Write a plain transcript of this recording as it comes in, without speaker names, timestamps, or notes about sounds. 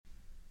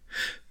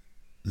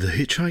The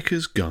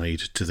Hitchhiker's Guide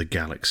to the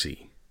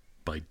Galaxy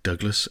by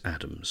Douglas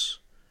Adams.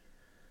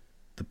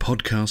 The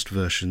podcast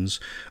versions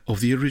of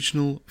the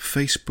original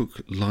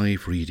Facebook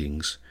live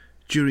readings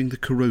during the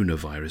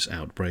coronavirus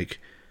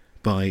outbreak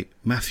by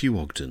Matthew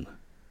Ogden,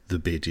 the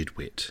Bearded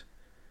Wit.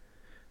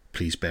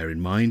 Please bear in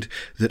mind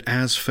that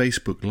as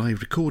Facebook live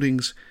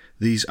recordings,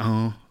 these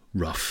are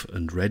rough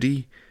and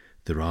ready.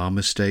 There are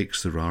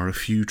mistakes, there are a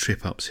few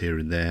trip-ups here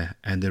and there,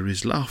 and there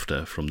is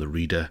laughter from the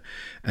reader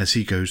as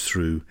he goes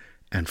through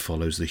and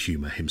follows the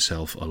humour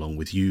himself along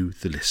with you,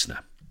 the listener.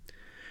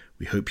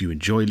 We hope you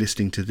enjoy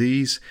listening to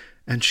these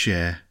and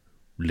share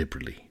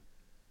liberally.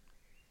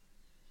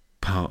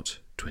 Part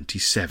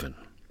 27.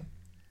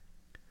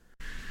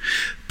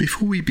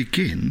 Before we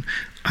begin,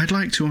 I'd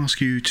like to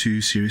ask you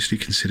to seriously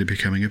consider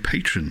becoming a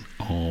patron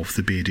of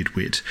The Bearded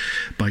Wit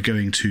by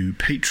going to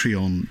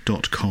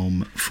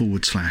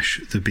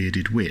patreon.com/The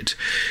Bearded Wit.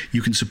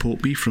 You can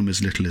support me from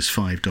as little as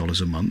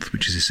 $5 a month,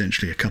 which is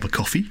essentially a cup of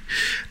coffee,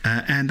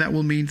 and that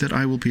will mean that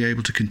I will be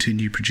able to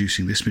continue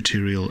producing this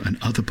material and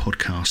other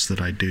podcasts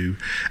that I do,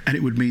 and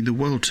it would mean the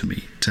world to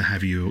me to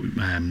have you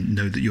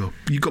know that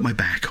you've got my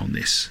back on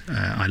this.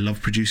 I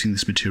love producing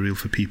this material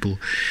for people,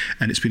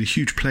 and it's been a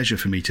huge pleasure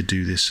for me to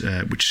do this,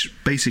 which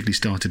basically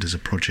started as a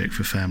project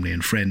for family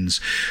and friends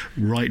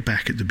right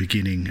back at the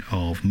beginning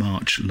of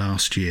March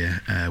last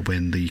year,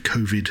 when the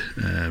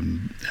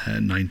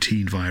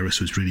COVID-19 virus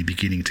was really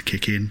beginning to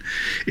kick in.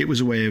 It was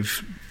a way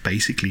of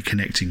basically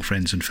connecting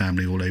friends and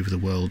family all over the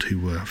world who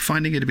were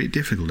finding it a bit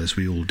difficult, as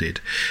we all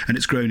did. And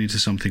it's grown into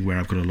something where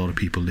I've got a lot of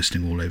people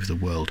listening all over the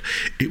world.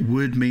 It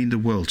would mean the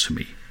world to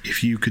me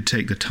if you could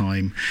take the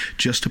time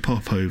just to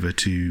pop over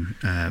to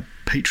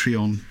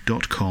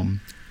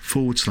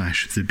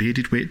patreon.com/The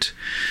Bearded Wit,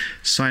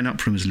 sign up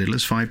from as little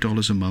as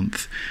 $5 a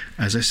month.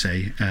 As I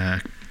say,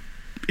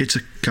 it's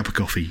a cup of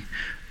coffee.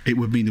 It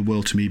would mean the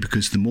world to me,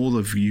 because the more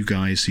of you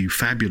guys, you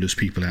fabulous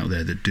people out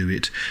there that do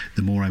it,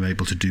 the more I'm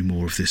able to do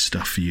more of this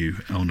stuff for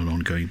you on an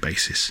ongoing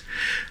basis.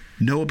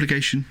 No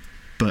obligation,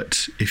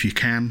 but if you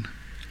can,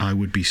 I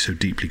would be so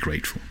deeply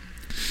grateful.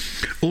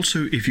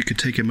 Also, if you could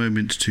take a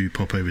moment to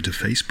pop over to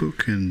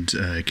Facebook and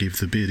give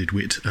The Bearded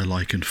Wit a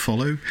like and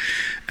follow,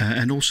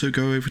 and also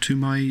go over to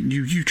my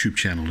new YouTube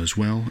channel as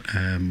well.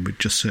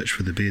 Just search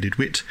for The Bearded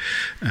Wit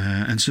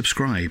and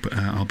subscribe.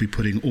 I'll be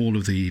putting all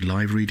of the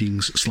live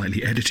readings,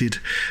 slightly edited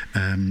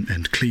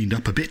and cleaned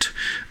up a bit,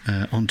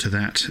 onto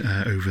that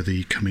over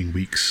the coming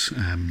weeks.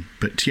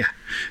 But yeah,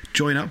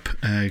 join up,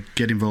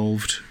 get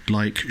involved,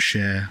 like,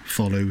 share,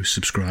 follow,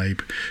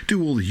 subscribe,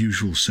 do all the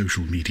usual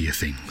social media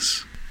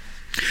things.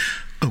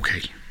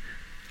 Okay,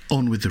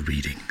 on with the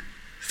reading.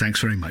 Thanks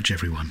very much,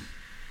 everyone.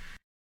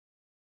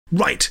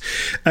 Right,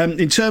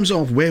 in terms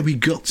of where we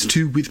got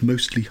to with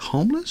Mostly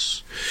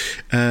Harmless,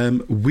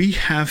 we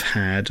have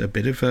had a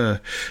bit of an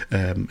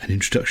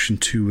introduction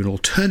to an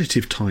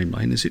alternative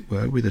timeline, as it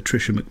were, with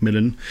Tricia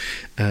McMillan,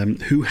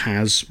 who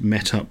has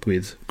met up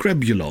with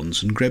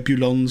Grebulons, and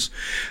Grebulons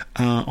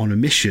are on a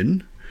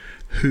mission,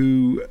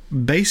 who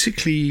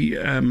basically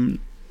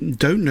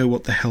don't know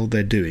what the hell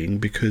they're doing,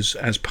 because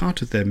as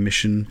part of their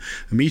mission,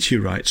 a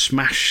meteorite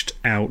smashed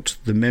out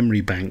the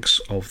memory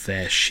banks of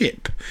their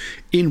ship,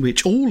 in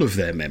which all of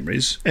their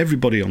memories,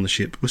 everybody on the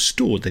ship, was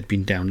stored. They'd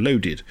been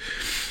downloaded.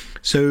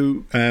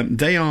 So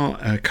they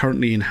are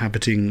currently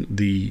inhabiting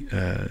the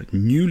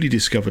newly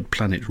discovered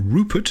planet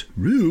Rupert,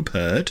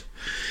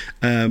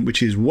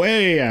 which is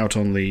way out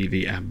on the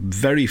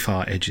very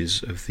far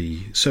edges of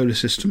the solar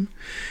system.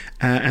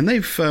 And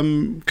they've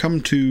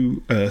come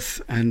to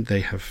Earth, and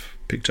they have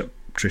picked up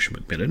Tricia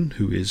McMillan,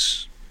 who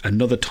is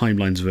another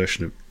timeline's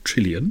version of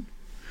Trillian.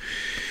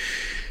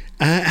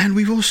 And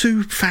we've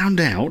also found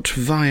out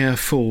via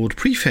Ford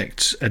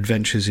Prefect's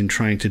adventures in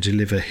trying to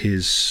deliver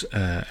his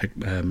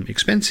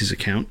expenses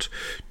account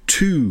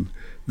to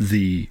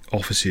the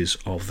offices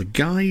of the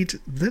guide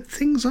that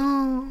things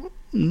are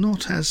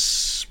not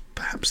as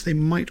perhaps they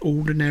might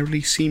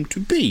ordinarily seem to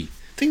be.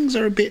 Things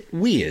are a bit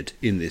weird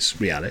in this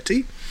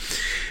reality.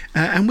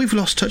 And we've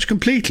lost touch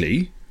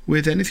completely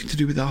with anything to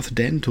do with Arthur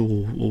Dent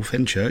or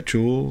Fenchurch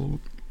or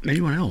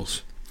anyone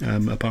else,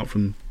 apart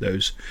from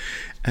those.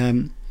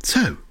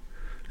 So,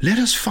 let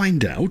us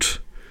find out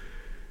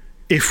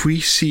if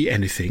we see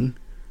anything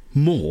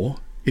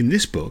more in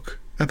this book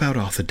about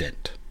Arthur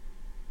Dent.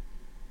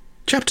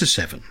 Chapter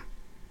 7.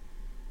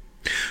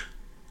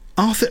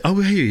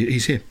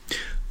 He's here.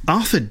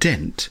 Arthur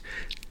Dent...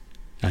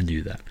 I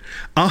knew that.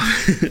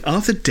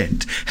 Arthur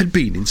Dent had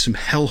been in some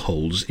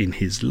hellholes in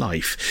his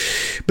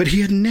life, but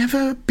he had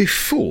never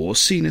before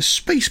seen a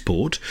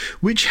spaceport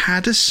which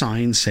had a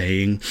sign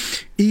saying,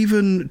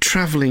 "Even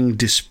travelling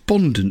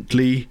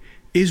despondently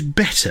is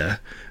better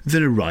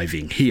than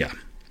arriving here."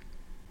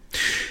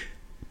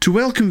 To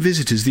welcome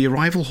visitors, the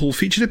arrival hall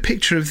featured a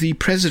picture of the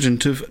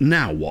president of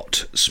Now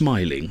What,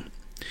 smiling.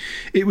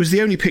 It was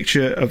the only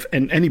picture of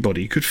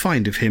anybody could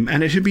find of him,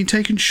 and it had been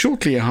taken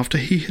shortly after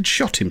he had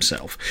shot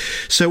himself.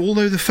 So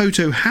although the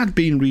photo had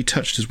been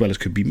retouched as well as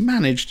could be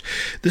managed,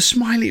 the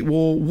smile it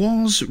wore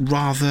was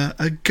rather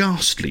a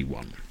ghastly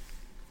one.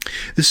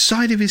 The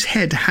side of his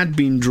head had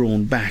been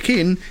drawn back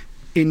in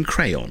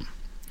crayon.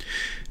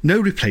 No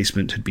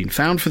replacement had been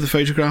found for the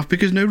photograph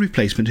because no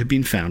replacement had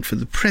been found for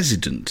the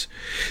president.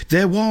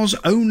 There was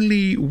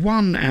only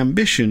one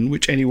ambition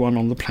which anyone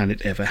on the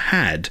planet ever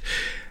had,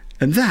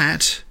 and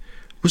that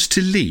was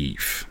to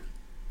leave.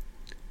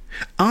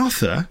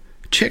 Arthur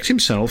checked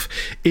himself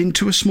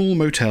into a small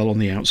motel on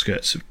the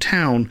outskirts of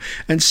town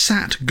and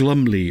sat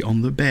glumly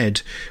on the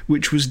bed,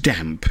 which was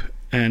damp,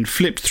 and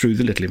flipped through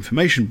the little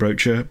information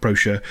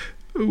brochure,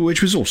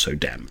 which was also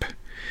damp.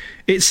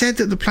 It said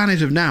that the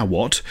planet of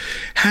Nawat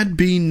had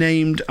been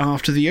named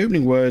after the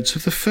opening words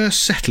of the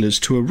first settlers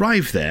to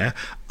arrive there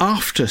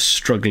after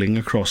struggling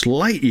across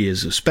light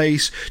years of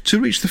space to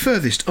reach the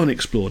furthest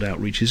unexplored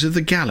outreaches of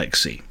the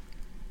galaxy.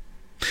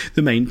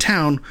 The main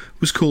town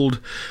was called,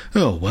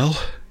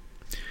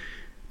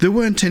 there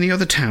weren't any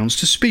other towns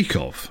to speak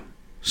of.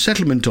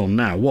 Settlement on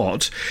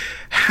Nawat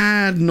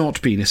had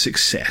not been a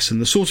success, and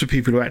the sort of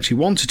people who actually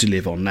wanted to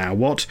live on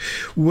Nawat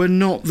were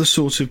not the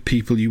sort of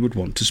people you would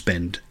want to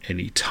spend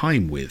any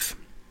time with.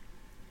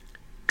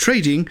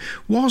 Trading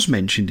was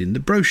mentioned in the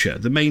brochure.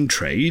 The main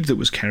trade that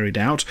was carried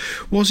out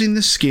was in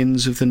the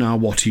skins of the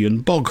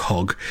Nawatian bog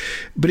hog,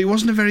 but it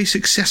wasn't a very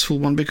successful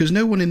one because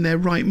no one in their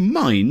right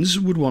minds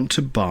would want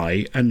to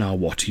buy a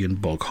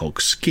Nawatian bog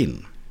hog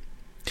skin.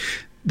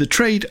 The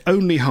trade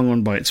only hung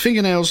on by its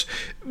fingernails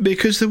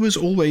because there was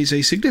always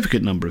a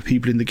significant number of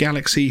people in the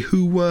galaxy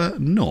who were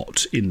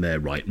not in their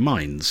right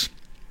minds.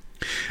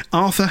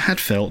 Arthur had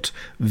felt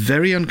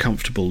very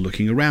uncomfortable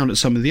looking around at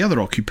some of the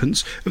other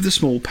occupants of the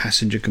small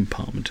passenger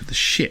compartment of the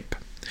ship.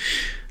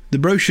 The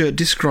brochure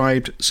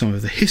described some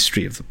of the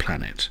history of the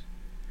planet.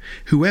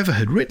 Whoever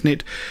had written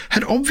it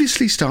had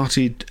obviously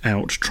started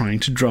out trying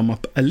to drum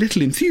up a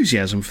little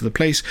enthusiasm for the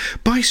place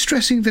by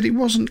stressing that it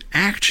wasn't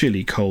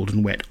actually cold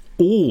and wet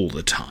all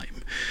the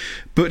time,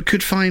 but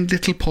could find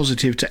little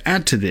positive to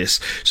add to this,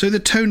 so the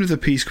tone of the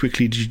piece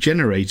quickly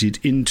degenerated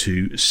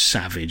into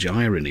savage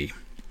irony.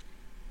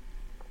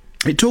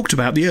 It talked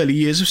about the early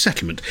years of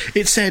settlement.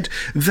 It said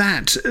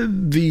that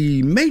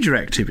the major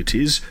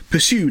activities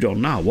pursued on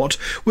Nawat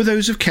were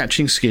those of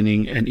catching,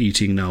 skinning and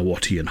eating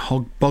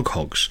Nawatian bog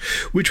hogs,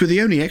 which were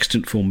the only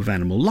extant form of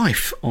animal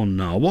life on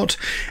Nawat,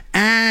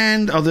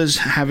 and others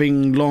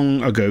having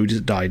long ago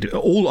died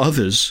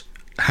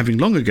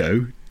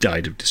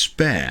of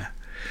despair.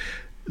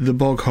 The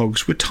bog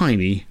hogs were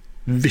tiny,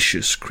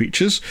 vicious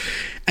creatures,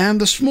 and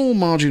the small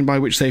margin by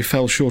which they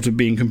fell short of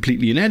being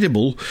completely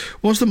inedible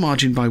was the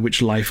margin by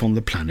which life on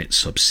the planet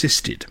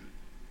subsisted.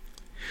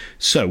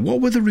 So, what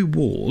were the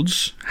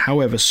rewards,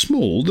 however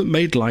small, that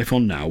made life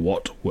on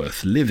Nawat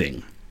worth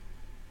living?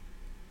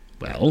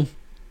 Well,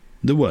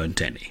 there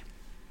weren't any.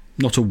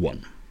 Not a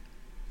one.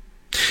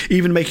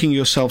 Even making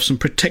yourself some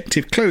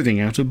protective clothing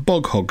out of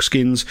bog hog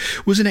skins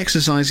was an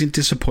exercise in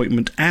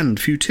disappointment and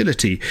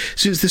futility,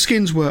 since the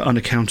skins were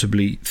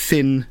unaccountably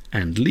thin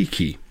and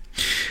leaky.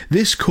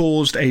 This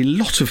caused a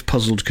lot of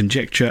puzzled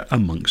conjecture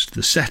amongst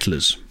the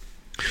settlers.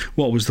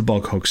 What was the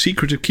bog hog's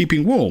secret of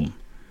keeping warm?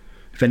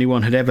 If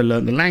anyone had ever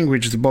learnt the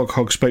language the bog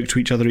hogs spoke to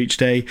each other each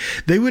day,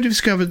 they would have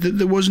discovered that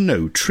there was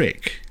no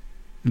trick.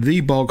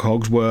 The bog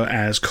hogs were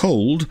as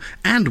cold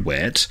and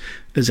wet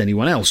as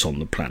anyone else on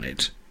the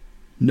planet.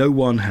 No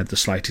one had the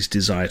slightest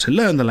desire to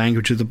learn the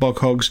language of the bog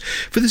hogs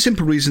for the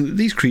simple reason that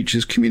these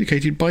creatures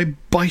communicated by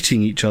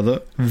biting each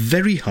other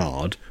very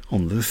hard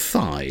on the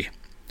thigh.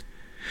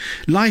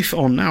 Life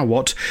on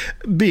Nawat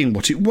being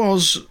what it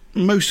was,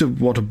 most of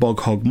what a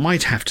bog hog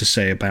might have to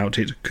say about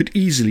it could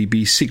easily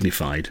be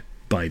signified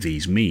by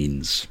these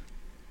means.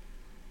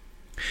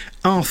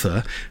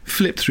 Arthur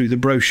flipped through the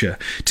brochure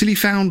till he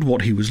found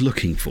what he was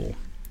looking for.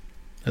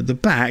 At the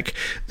back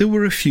there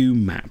were a few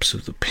maps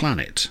of the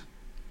planet.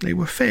 They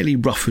were fairly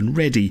rough and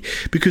ready,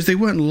 because they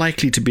weren't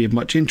likely to be of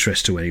much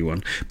interest to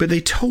anyone, but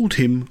they told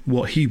him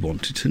what he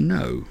wanted to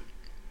know.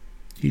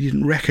 He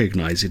didn't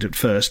recognise it at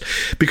first,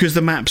 because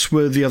the maps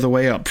were the other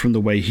way up from the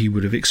way he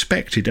would have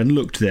expected, and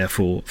looked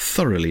therefore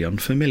thoroughly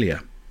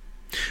unfamiliar.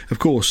 Of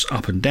course,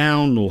 up and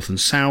down, north and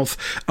south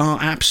are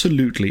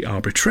absolutely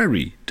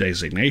arbitrary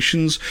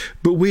designations,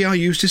 but we are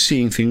used to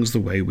seeing things the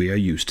way we are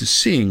used to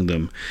seeing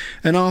them,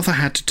 and Arthur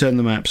had to turn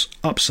the maps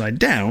upside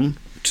down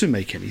to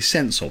make any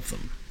sense of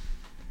them.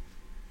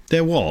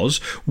 There was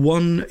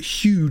one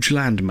huge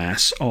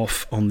landmass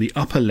off on the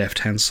upper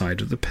left-hand side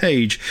of the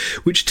page,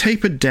 which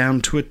tapered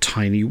down to a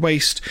tiny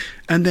waist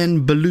and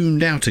then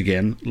ballooned out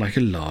again like a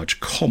large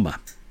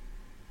comma.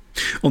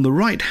 On the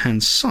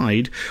right-hand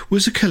side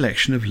was a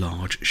collection of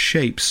large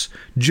shapes,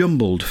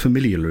 jumbled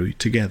familiarly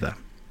together.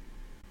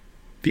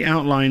 The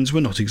outlines were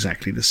not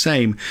exactly the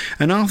same,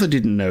 and Arthur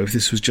didn't know if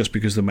this was just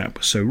because the map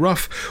was so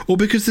rough, or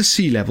because the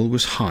sea level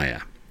was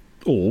higher,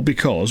 or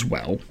because,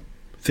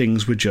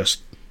 things were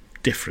just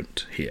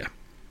different here.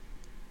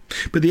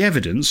 But the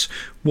evidence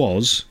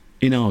was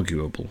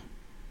inarguable.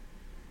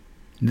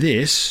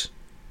 This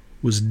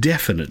was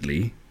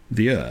definitely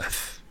the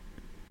Earth.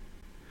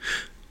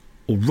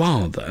 Or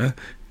rather,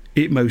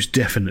 it most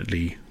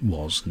definitely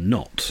was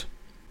not.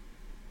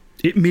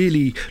 It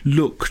merely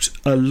looked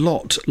a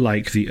lot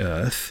like the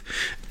Earth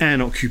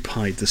and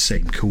occupied the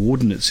same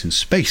coordinates in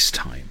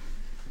space-time.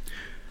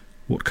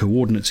 What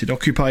coordinates it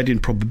occupied in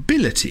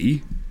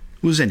probability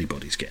was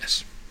anybody's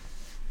guess.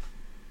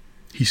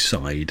 He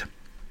sighed.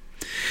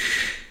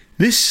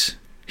 This,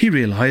 he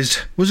realised,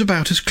 was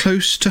about as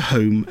close to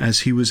home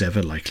as he was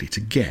ever likely to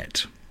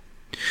get,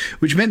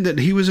 which meant that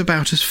he was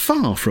about as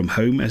far from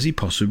home as he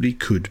possibly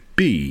could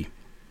be.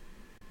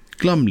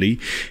 Glumly,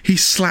 he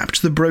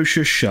slapped the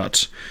brochure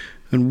shut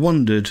and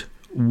wondered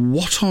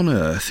what on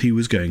earth he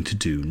was going to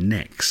do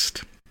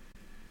next.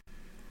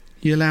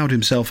 He allowed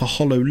himself a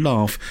hollow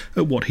laugh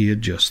at what he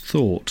had just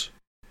thought.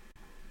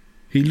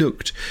 He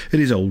looked at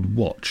his old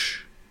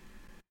watch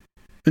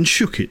and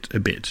shook it a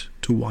bit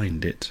to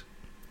wind it.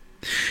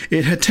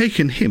 It had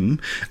taken him,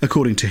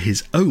 according to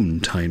his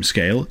own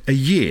timescale, a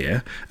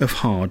year of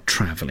hard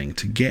travelling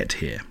to get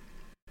here.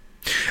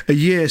 A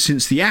year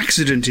since the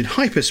accident in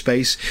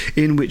hyperspace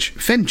in which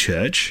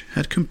Fenchurch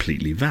had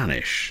completely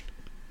vanished.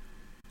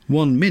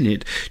 1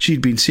 minute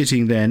she'd been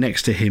sitting there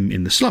next to him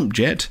in the slump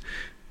jet,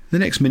 the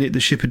next minute the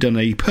ship had done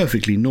a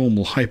perfectly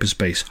normal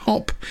hyperspace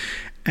hop,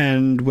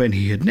 and when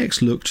he had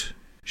next looked,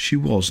 she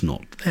was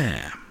not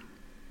there.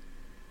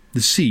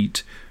 The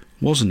seat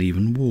wasn't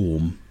even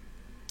warm.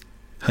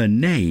 Her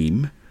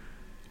name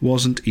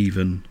wasn't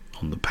even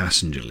on the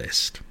passenger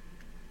list.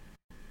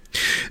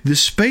 The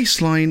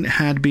space line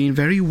had been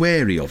very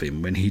wary of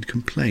him when he'd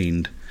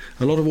complained.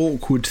 A lot of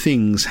awkward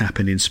things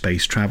happen in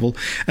space travel,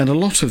 and a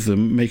lot of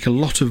them make a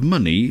lot of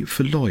money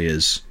for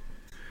lawyers.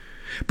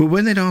 But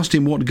when they'd asked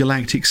him what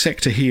galactic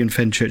sector he and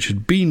Fenchurch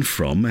had been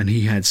from, and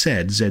he had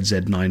said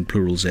ZZ9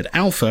 plural Z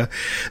Alpha,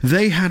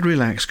 they had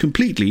relaxed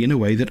completely in a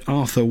way that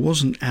Arthur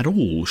wasn't at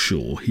all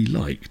sure he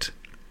liked.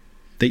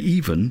 They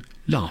even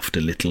laughed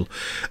a little,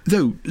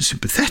 though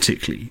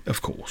sympathetically,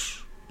 of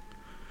course.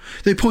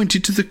 They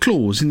pointed to the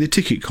clause in the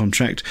ticket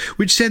contract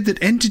which said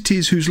that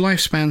entities whose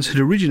lifespans had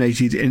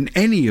originated in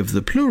any of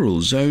the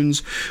plural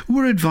zones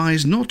were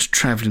advised not to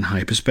travel in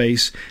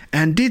hyperspace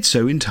and did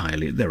so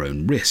entirely at their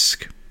own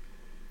risk.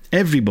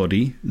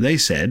 Everybody, they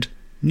said,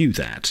 knew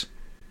that.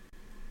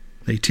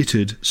 They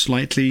tittered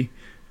slightly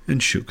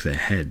and shook their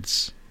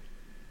heads.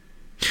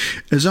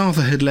 As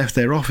Arthur had left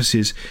their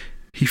offices,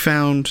 he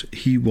found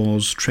he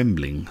was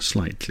trembling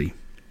slightly.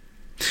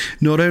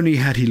 Not only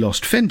had he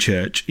lost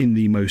Fenchurch in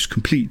the most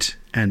complete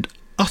and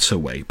utter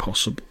way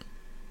possible,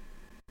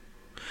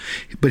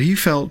 but he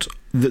felt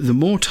that the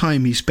more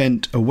time he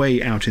spent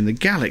away out in the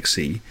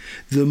galaxy,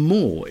 the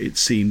more it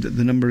seemed that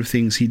the number of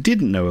things he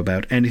didn't know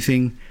about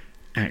anything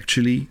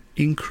actually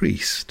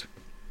increased.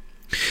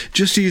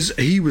 Just as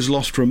he was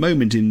lost for a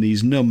moment in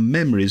these numb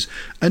memories,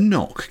 a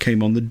knock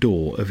came on the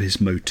door of his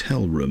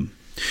motel room,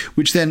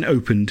 which then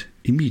opened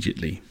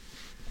immediately.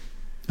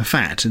 A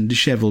fat and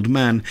dishevelled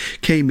man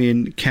came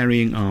in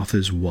carrying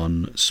Arthur's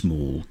one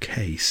small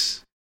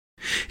case.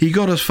 He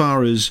got as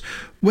far as,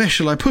 "Where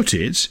shall I put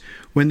it?"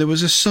 when there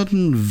was a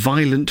sudden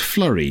violent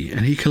flurry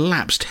and he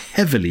collapsed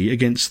heavily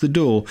against the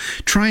door,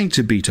 trying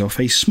to beat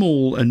off a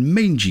small and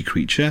mangy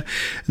creature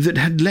that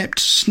had leapt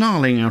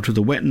snarling out of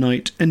the wet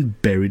night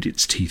and buried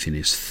its teeth in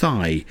his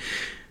thigh,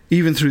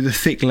 even through the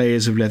thick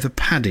layers of leather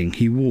padding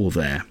he wore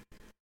there.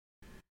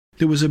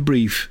 There was a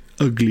brief,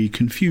 ugly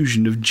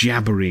confusion of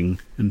jabbering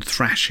and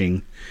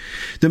thrashing.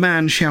 The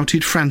man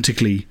shouted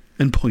frantically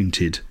and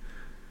pointed.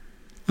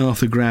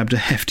 Arthur grabbed a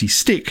hefty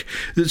stick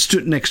that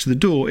stood next to the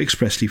door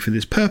expressly for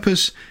this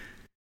purpose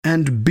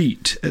and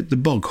beat at the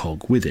bog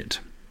hog with it.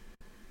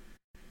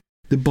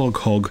 The bog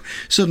hog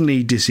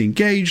suddenly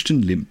disengaged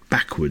and limped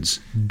backwards,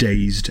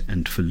 dazed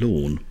and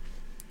forlorn.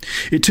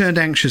 It turned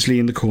anxiously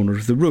in the corner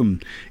of the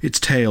room, its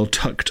tail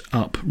tucked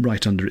up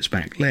right under its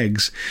back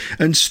legs,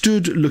 and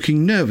stood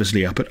looking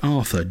nervously up at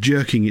Arthur,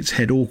 jerking its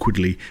head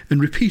awkwardly and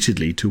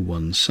repeatedly to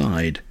one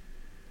side.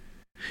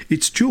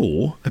 Its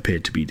jaw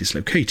appeared to be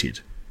dislocated.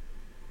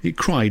 It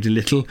cried a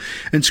little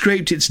and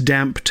scraped its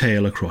damp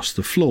tail across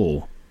the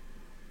floor.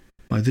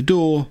 By the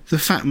door, the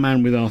fat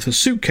man with Arthur's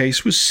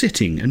suitcase was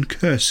sitting and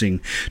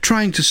cursing,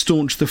 trying to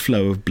staunch the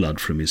flow of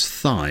blood from his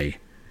thigh.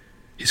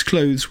 His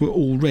clothes were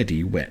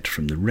already wet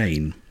from the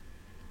rain.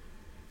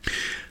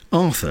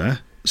 Arthur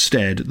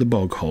stared at the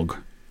bog hog,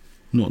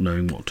 not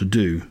knowing what to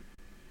do.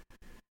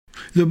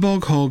 The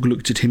bog hog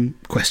looked at him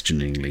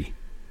questioningly.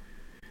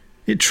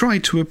 It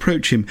tried to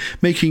approach him,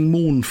 making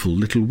mournful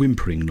little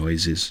whimpering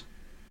noises.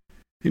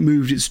 It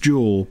moved its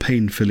jaw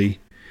painfully.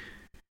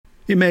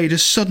 It made a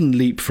sudden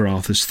leap for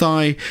Arthur's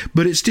thigh,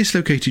 but its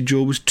dislocated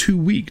jaw was too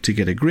weak to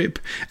get a grip,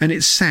 and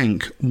it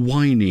sank,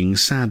 whining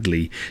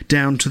sadly,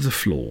 down to the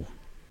floor.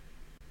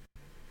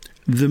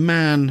 The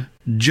man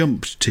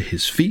jumped to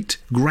his feet,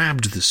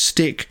 grabbed the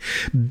stick,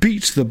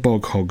 beat the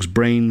bog hog's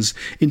brains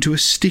into a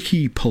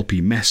sticky,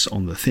 pulpy mess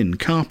on the thin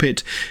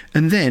carpet,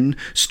 and then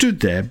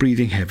stood there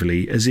breathing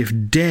heavily as if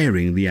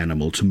daring the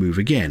animal to move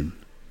again,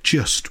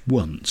 just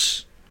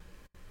once.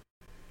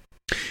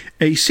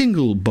 A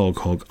single bog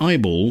hog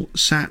eyeball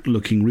sat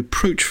looking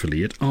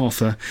reproachfully at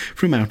Arthur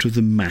from out of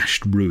the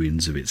mashed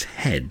ruins of its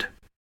head.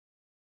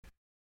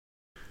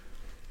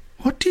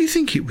 "What do you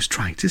think it was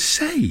trying to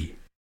say?"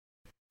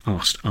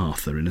 asked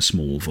Arthur in a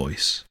small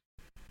voice.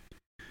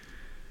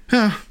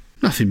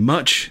 Nothing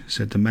much,"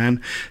 said the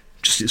man.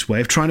 "Just its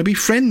way of trying to be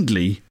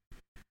friendly.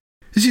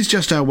 This is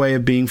just our way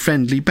of being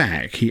friendly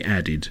back," he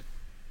added,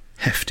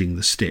 hefting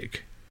the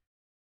stick.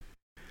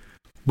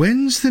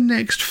 "When's the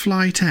next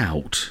flight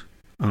out?"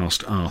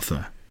 asked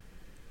Arthur.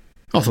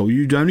 "I thought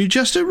you'd only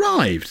just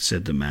arrived,"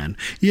 said the man.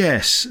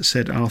 "Yes,"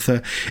 said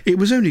Arthur. "It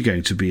was only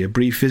going to be a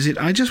brief visit.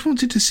 I just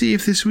wanted to see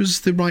if this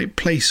was the right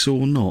place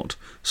or not.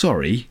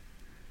 Sorry."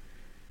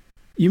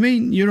 "You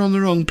mean you're on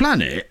the wrong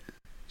planet?"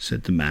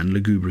 said the man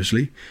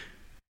lugubriously.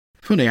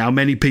 "Funny how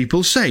many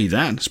people say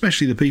that,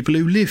 especially the people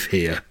who live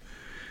here."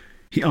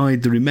 He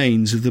eyed the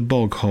remains of the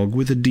bog hog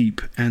with a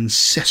deep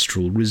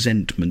ancestral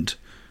resentment.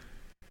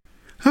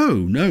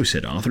 "Oh, no,"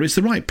 said Arthur. "It's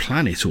the right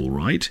planet, all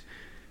right."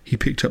 He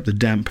picked up the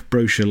damp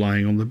brochure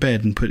lying on the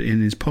bed and put it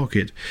in his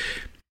pocket.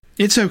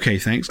 "It's okay,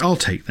 thanks. I'll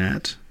take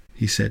that,"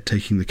 he said,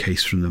 taking the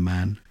case from the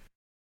man.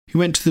 He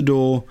went to the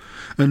door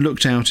and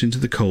looked out into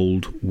the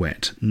cold,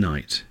 wet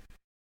night.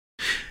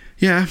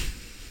 "Yeah,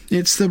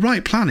 it's the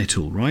right planet,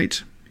 all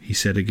right," he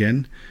said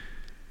again.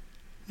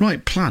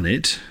 "Right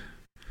planet,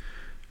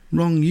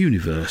 wrong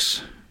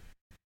universe."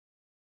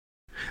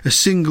 A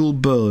single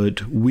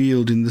bird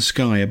wheeled in the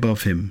sky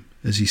above him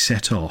as he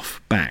set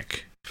off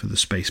back for the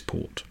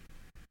spaceport.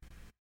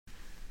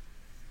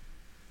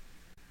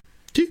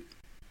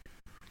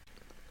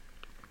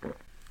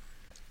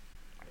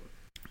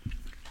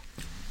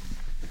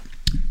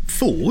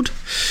 Ford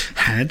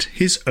had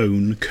his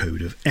own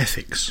code of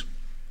ethics.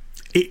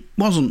 It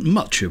wasn't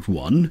much of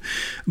one,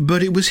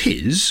 but it was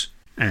his,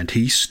 and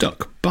he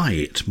stuck by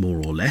it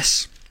more or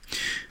less.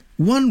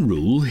 One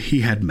rule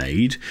he had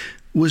made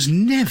was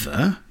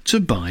never to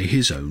buy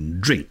his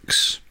own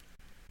drinks.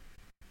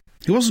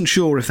 He wasn't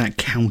sure if that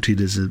counted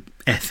as an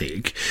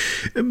ethic,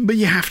 but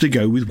you have to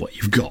go with what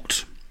you've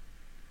got.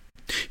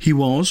 He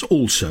was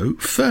also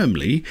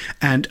firmly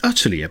and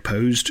utterly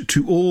opposed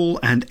to all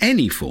and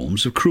any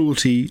forms of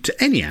cruelty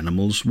to any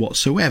animals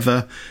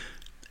whatsoever,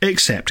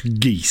 except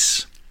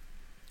geese.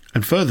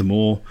 And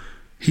furthermore,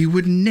 he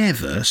would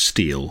never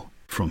steal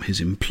from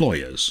his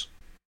employers.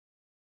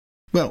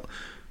 Well,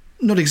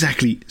 not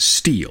exactly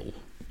steal.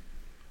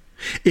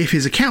 If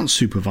his accounts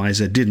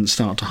supervisor didn't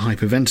start to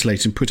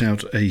hyperventilate and put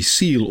out a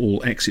seal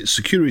all exit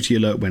security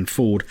alert when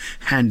Ford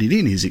handed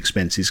in his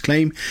expenses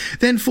claim,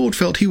 then Ford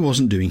felt he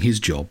wasn't doing his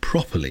job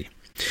properly.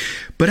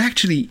 But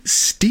actually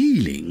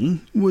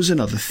stealing was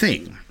another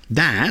thing.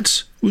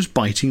 That was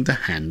biting the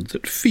hand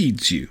that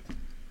feeds you.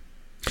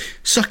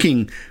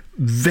 Sucking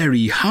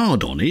very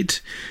hard on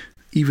it,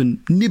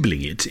 even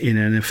nibbling it in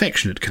an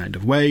affectionate kind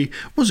of way,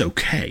 was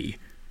okay.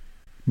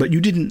 But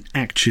you didn't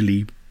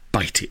actually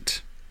bite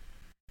it.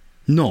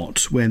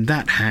 Not when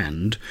that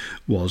hand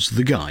was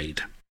the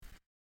guide.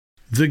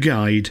 The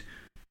guide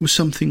was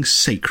something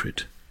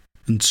sacred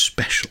and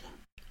special.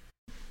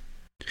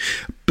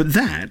 But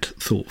that,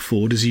 thought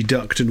Ford as he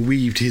ducked and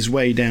weaved his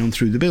way down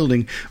through the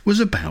building, was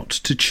about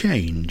to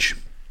change.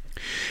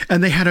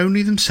 And they had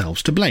only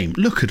themselves to blame.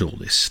 Look at all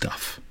this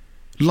stuff.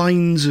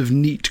 Lines of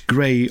neat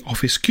grey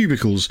office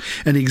cubicles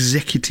and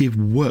executive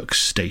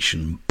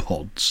workstation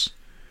pods.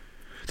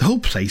 The whole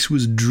place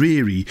was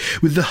dreary,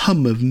 with the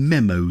hum of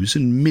memos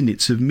and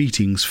minutes of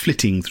meetings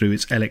flitting through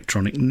its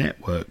electronic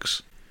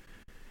networks.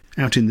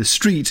 Out in the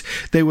street,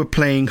 they were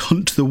playing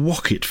Hunt the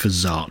Wocket for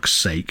Zark's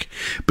sake,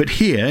 but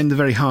here, in the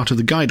very heart of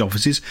the guide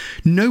offices,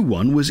 no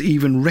one was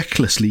even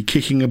recklessly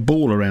kicking a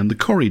ball around the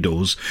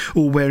corridors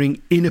or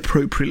wearing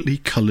inappropriately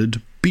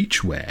coloured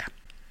beachwear.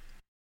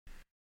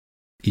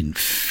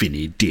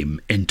 Infinidim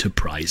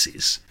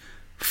Enterprises,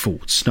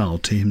 Ford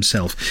snarled to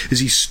himself as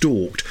he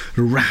stalked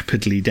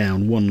rapidly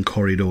down one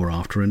corridor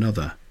after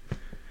another.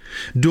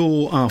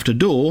 Door after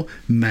door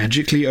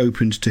magically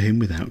opened to him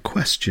without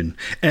question.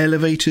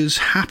 Elevators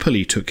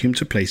happily took him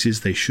to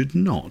places they should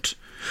not.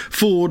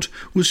 Ford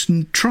was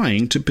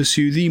trying to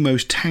pursue the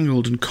most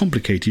tangled and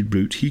complicated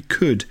route he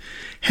could,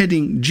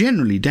 heading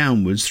generally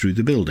downwards through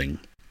the building.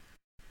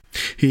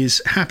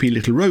 His happy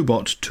little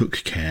robot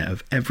took care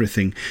of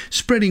everything,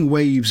 spreading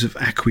waves of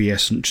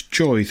acquiescent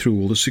joy through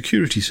all the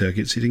security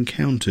circuits it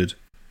encountered.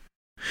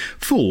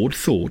 Ford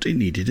thought it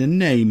needed a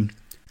name,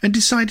 and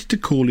decided to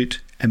call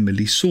it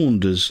Emily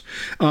Saunders,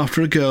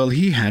 after a girl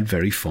he had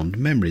very fond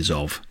memories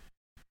of.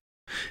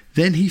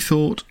 Then he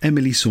thought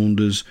Emily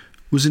Saunders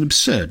was an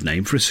absurd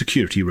name for a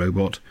security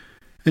robot,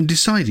 and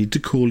decided to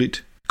call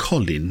it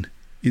Colin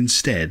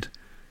instead,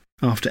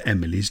 after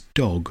Emily's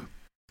dog.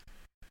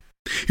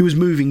 He was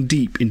moving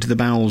deep into the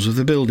bowels of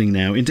the building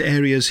now, into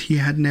areas he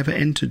had never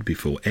entered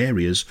before,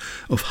 areas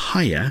of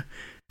higher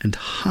and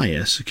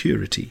higher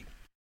security.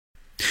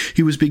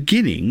 He was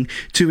beginning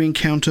to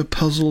encounter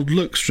puzzled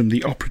looks from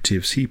the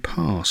operatives he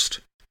passed.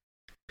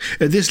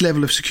 At this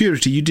level of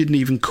security, you didn't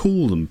even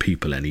call them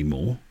people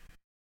anymore,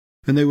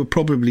 and they were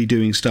probably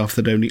doing stuff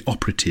that only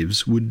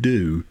operatives would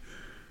do.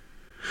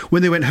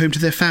 When they went home to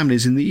their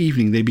families in the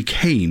evening, they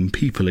became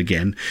people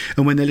again,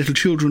 and when their little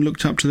children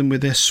looked up to them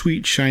with their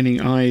sweet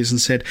shining eyes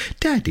and said,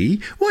 "Daddy,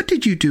 what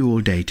did you do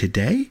all day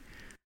today?"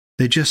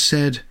 They just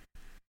said,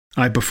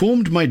 "I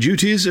performed my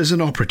duties as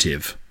an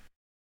operative,"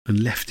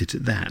 and left it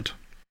at that.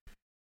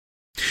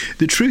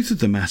 The truth of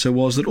the matter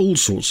was that all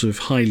sorts of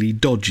highly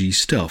dodgy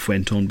stuff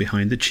went on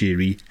behind the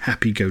cheery,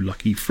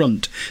 happy-go-lucky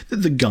front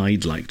that the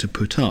guide liked to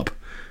put up,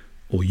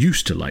 or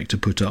used to like to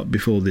put up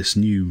before this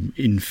new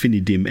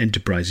Infinidim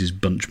Enterprises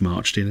bunch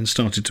marched in and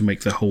started to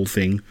make the whole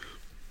thing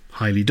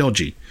highly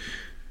dodgy.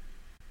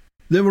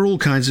 There were all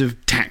kinds of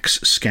tax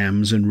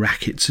scams and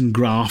rackets and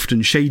graft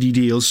and shady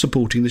deals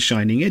supporting the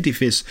shining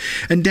edifice,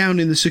 and down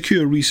in the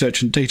secure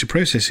research and data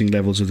processing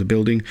levels of the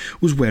building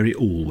was where it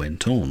all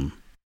went on.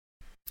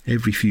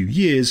 Every few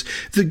years,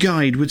 the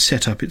guide would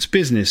set up its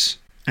business,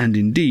 and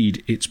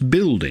indeed its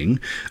building,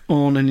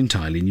 on an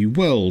entirely new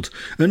world,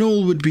 and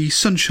all would be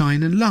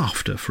sunshine and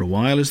laughter for a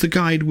while as the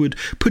guide would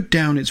put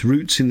down its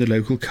roots in the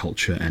local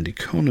culture and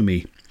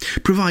economy,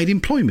 provide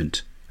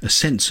employment, a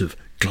sense of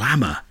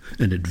glamour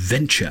and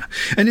adventure,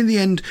 and in the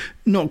end,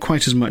 not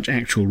quite as much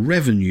actual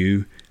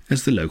revenue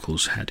as the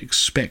locals had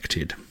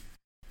expected.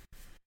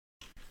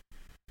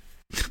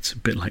 It's a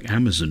bit like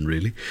Amazon,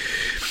 really.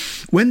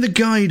 When the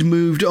guide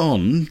moved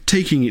on,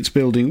 taking its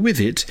building with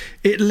it,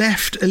 it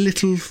left a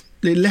little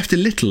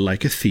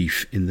like a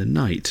thief in the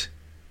night.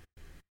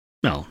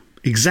 Well,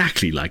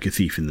 exactly like a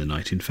thief in the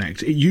night, in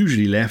fact. It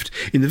usually left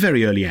in the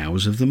very early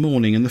hours of the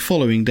morning, and the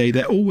following day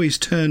there always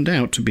turned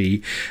out to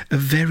be a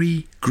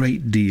very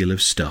great deal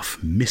of stuff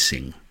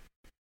missing.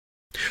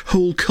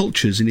 Whole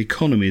cultures and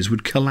economies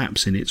would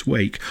collapse in its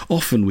wake,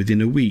 often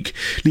within a week,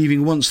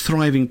 leaving once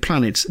thriving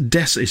planets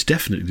it's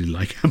definitely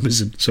like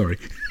Amazon, sorry.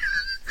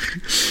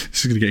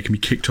 This is going to get me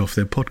kicked off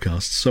their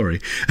podcasts,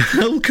 sorry.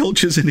 Whole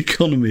cultures and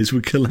economies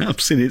would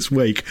collapse in its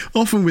wake,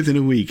 often within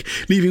a week,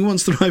 leaving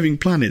once thriving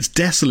planets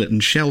desolate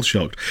and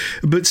shell-shocked,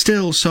 but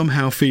still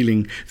somehow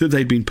feeling that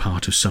they'd been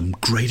part of some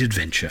great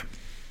adventure.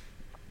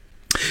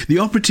 The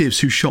operatives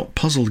who shot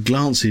puzzled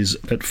glances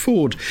at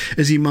Ford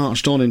as he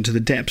marched on into the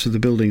depths of the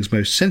building's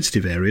most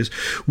sensitive areas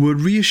were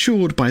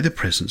reassured by the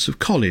presence of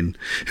Colin,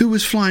 who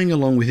was flying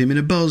along with him in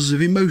a buzz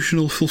of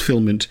emotional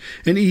fulfilment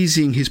and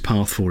easing his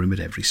path for him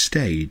at every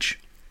stage.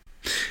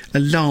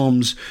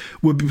 Alarms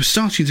were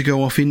starting to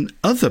go off in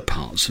other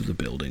parts of the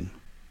building.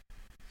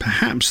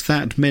 Perhaps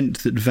that meant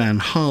that Van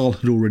Haal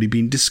had already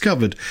been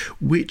discovered,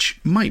 which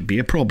might be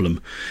a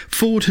problem.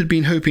 Ford had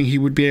been hoping he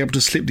would be able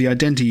to slip the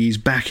identities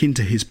back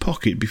into his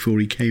pocket before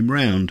he came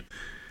round.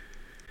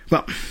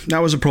 Well,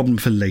 that was a problem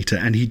for later,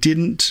 and he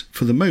didn't,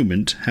 for the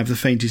moment, have the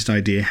faintest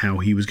idea how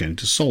he was going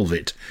to solve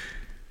it.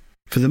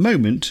 For the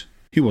moment,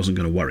 he wasn't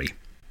going to worry.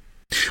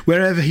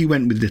 Wherever he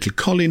went with little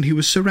Colin, he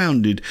was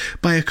surrounded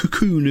by a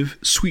cocoon of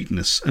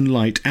sweetness and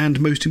light and,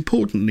 most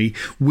importantly,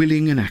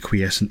 willing and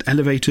acquiescent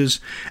elevators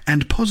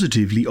and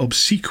positively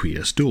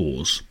obsequious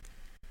doors.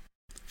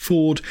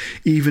 Ford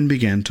even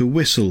began to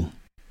whistle,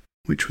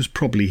 which was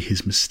probably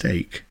his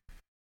mistake.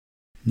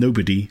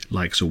 Nobody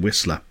likes a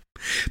whistler,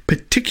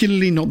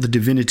 particularly not the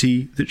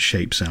divinity that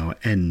shapes our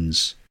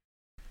ends.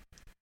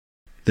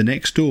 The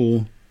next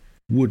door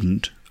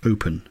wouldn't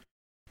open.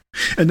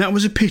 And that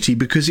was a pity,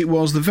 because it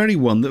was the very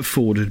one that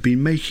Ford had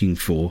been making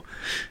for.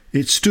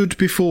 It stood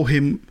before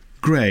him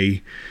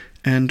grey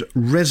and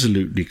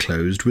resolutely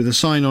closed, with a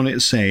sign on it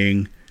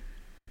saying,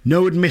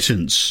 "No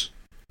admittance,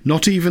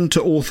 not even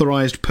to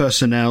authorised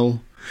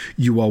personnel.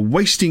 You are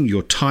wasting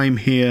your time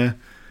here.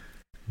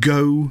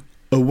 Go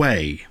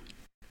away."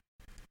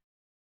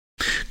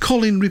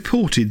 Colin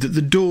reported that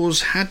the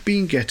doors had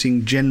been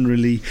getting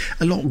generally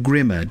a lot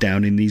grimmer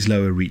down in these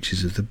lower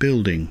reaches of the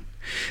building.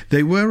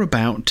 They were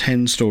about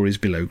 10 stories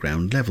below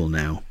ground level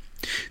now.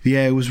 The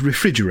air was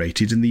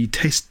refrigerated, and the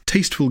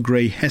tasteful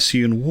grey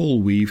Hessian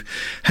wall weave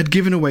had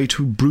given way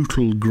to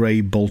brutal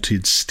grey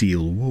bolted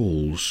steel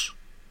walls.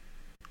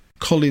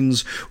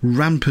 Colin's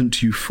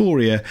rampant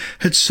euphoria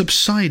had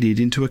subsided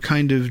into a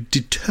kind of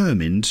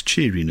determined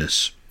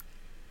cheeriness.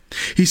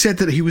 He said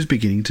that he was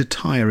beginning to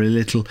tire a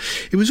little.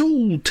 It was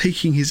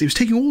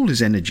taking all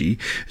his energy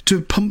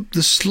to pump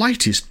the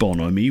slightest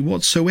bonhomie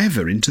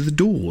whatsoever into the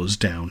doors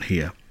down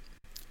here.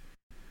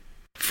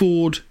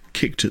 Ford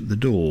kicked at the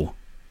door.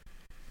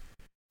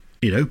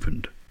 It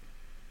opened.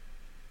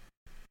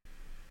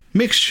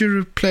 "Mixture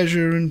of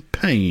pleasure and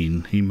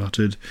pain," he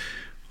muttered.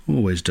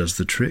 "Always does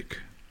the trick."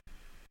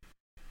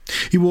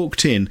 He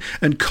walked in,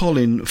 and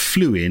Colin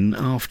flew in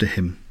after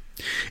him.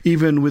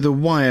 Even with a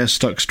wire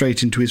stuck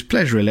straight into his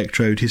pleasure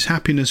electrode, his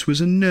happiness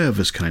was a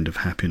nervous kind of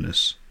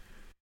happiness.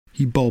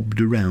 He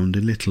bobbed around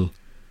a little.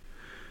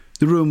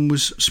 The room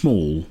was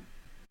small,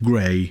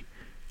 grey,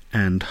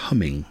 and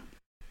humming.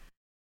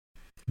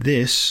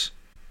 This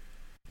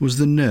was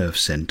the nerve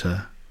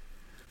centre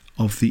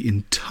of the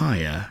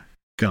entire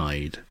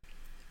guide.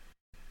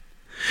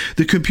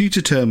 The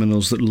computer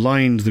terminals that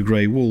lined the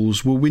grey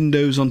walls were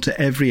windows onto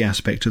every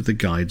aspect of the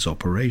guide's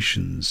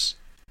operations.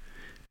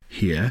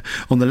 Here,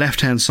 on the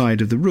left-hand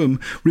side of the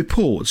room,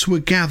 reports were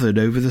gathered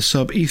over the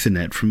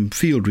sub-Ethernet from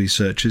field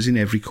researchers in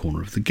every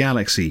corner of the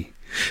galaxy,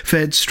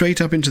 fed straight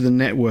up into the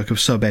network of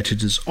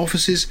sub-editors'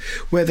 offices,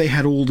 where they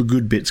had all the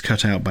good bits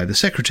cut out by the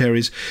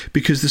secretaries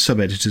because the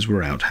sub-editors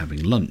were out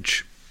having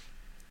lunch.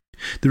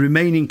 The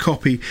remaining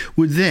copy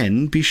would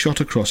then be shot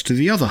across to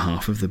the other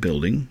half of the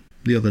building,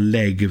 the other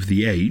leg of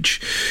the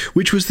H,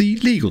 which was the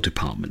legal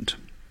department.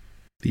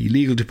 The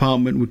legal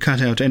department would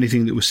cut out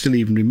anything that was still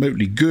even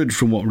remotely good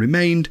from what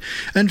remained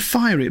and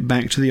fire it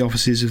back to the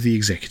offices of the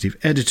executive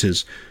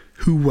editors,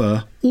 who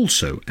were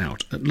also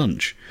out at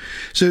lunch.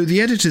 So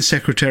the editor's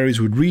secretaries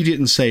would read it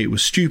and say it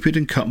was stupid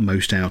and cut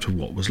most out of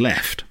what was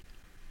left.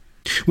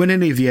 When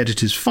any of the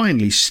editors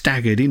finally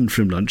staggered in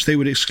from lunch, they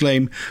would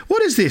exclaim,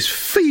 "What is this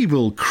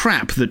feeble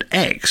crap that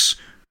X,"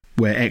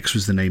 where X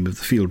was the name of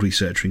the field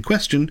researcher in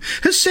question,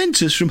 "has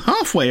sent us from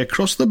halfway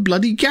across the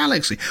bloody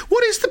galaxy?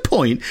 What is the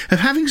point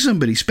of having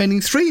somebody spending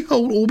 3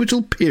 whole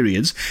orbital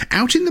periods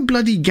out in the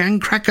bloody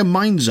gangcracker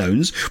mind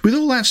zones with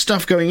all that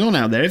stuff going on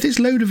out there if this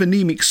load of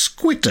anemic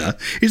squitter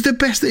is the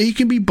best that he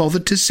can be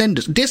bothered to send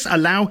us?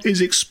 Disallow his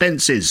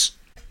expenses."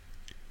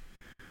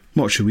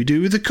 "What shall we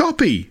do with the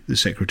copy?" the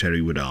secretary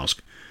would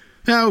ask.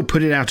 "Oh,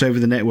 put it out over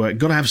the network.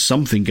 Got to have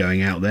something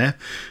going out there.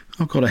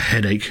 I've got a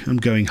headache. I'm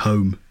going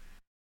home."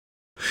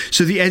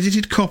 So the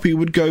edited copy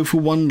would go for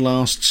one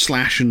last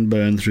slash and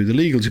burn through the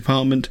legal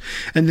department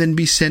and then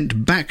be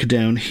sent back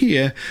down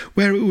here,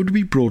 where it would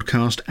be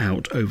broadcast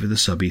out over the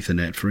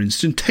sub-Ethernet for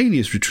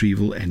instantaneous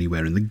retrieval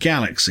anywhere in the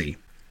galaxy.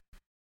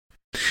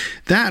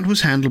 That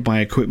was handled by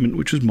equipment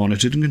which was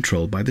monitored and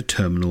controlled by the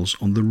terminals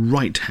on the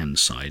right-hand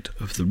side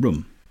of the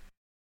room.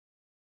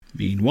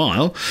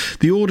 Meanwhile,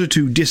 the order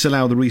to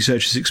disallow the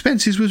researcher's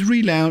expenses was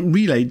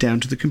relayed down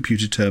to the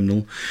computer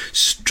terminal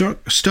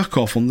stuck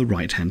off on the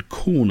right-hand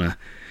corner,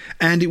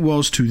 and it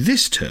was to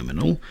this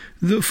terminal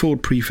that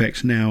Ford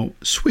Prefect now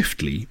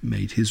swiftly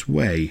made his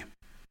way.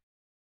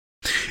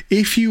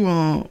 If you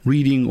are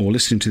reading or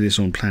listening to this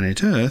on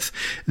planet Earth,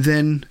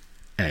 then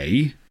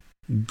A,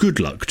 good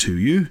luck to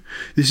you.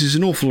 This is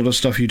an awful lot of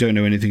stuff you don't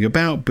know anything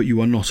about, but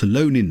you are not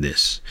alone in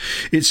this.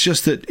 It's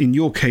just that in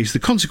your case, the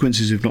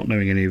consequences of not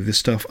knowing any of this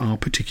stuff are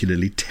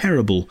particularly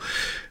terrible.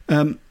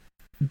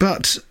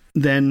 But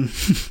then,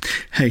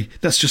 hey,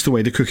 that's just the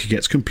way the cookie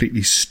gets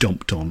completely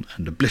stomped on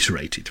and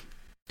obliterated.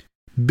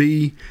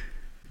 B,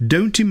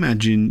 don't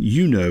imagine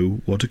you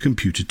know what a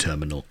computer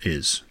terminal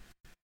is.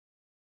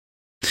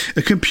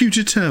 A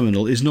computer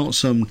terminal is not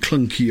some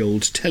clunky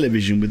old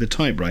television with a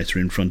typewriter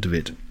in front of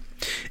it.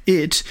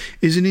 It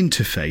is an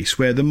interface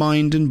where the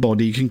mind and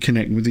body can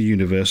connect with the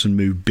universe and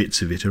move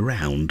bits of it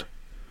around.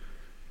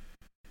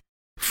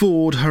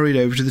 Ford hurried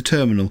over to the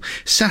terminal,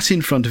 sat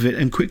in front of it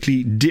and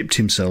quickly dipped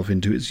himself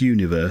into its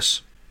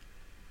universe.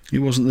 It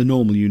wasn't the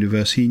normal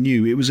universe he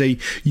knew. It was a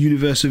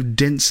universe of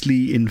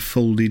densely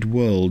enfolded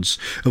worlds,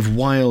 of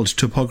wild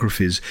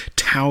topographies,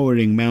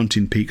 towering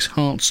mountain peaks,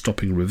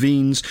 heart-stopping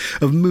ravines,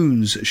 of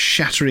moons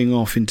shattering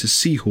off into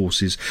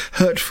seahorses,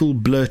 hurtful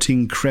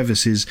blurting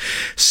crevices,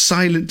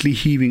 silently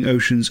heaving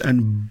oceans,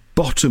 and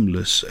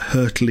bottomless,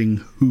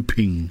 hurtling,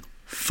 whooping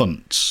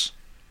funts.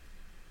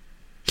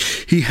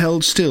 He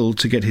held still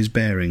to get his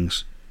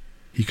bearings.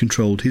 He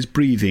controlled his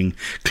breathing,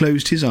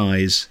 closed his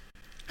eyes,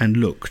 and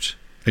looked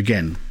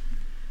again.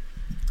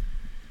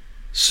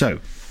 So,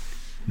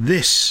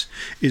 this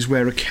is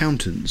where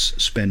accountants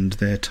spend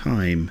their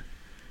time.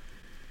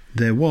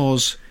 There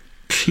was,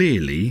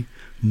 clearly,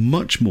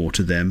 much more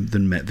to them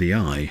than met the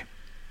eye.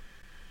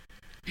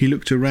 He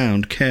looked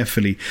around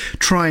carefully,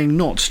 trying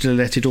not to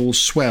let it all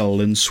swell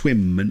and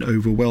swim and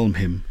overwhelm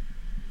him.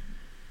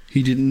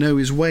 He didn't know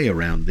his way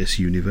around this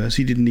universe.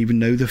 He didn't even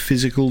know the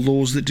physical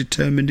laws that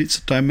determined its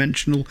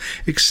dimensional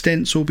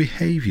extents or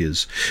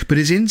behaviours. But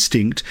his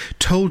instinct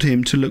told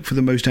him to look for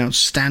the most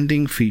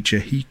outstanding feature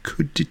he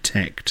could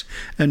detect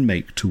and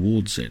make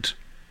towards it.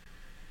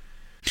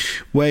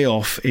 Way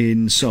off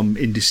in some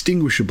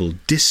indistinguishable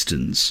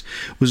distance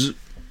was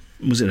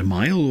it a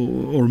mile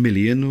or a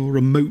million or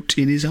a mote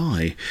in his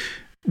eye,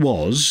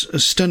 was a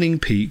stunning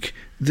peak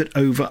that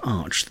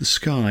overarched the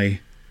sky,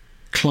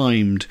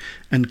 climbed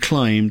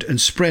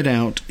and spread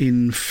out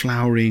in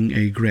flowering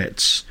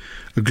aigrettes,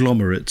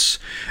 agglomerates,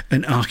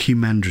 and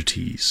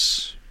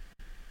archimandrites.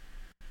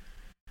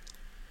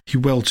 He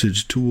weltered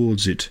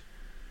towards it,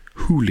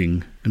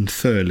 hooling and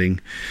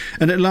thurling,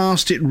 and at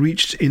last it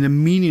reached in a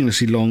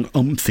meaninglessly long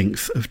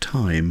umpteenth of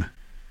time.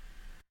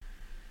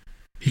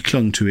 He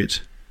clung to it,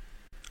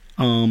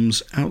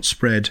 arms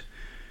outspread,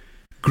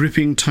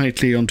 gripping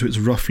tightly onto its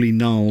roughly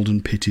gnarled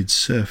and pitted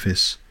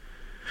surface.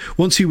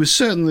 Once he was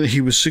certain that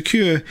he was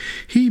secure,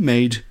 he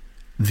made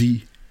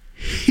the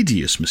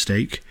hideous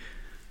mistake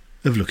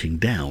of looking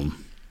down.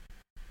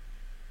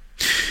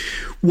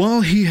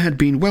 While he had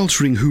been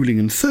weltering, hooling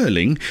and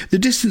thurling, the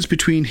distance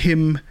between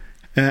him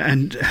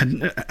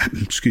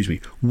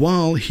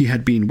While he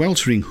had been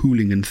weltering,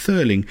 hooling and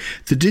thurling,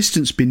 the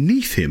distance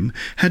beneath him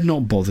had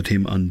not bothered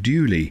him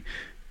unduly.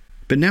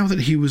 But now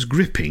that he was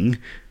gripping,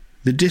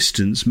 the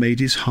distance made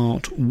his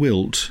heart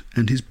wilt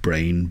and his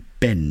brain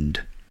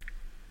bend.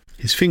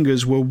 His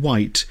fingers were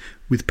white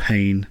with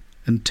pain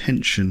and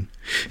tension.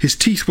 His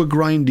teeth were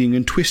grinding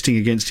and twisting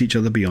against each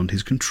other beyond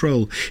his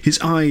control. His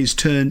eyes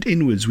turned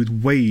inwards with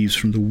waves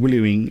from the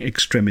willowing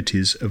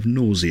extremities of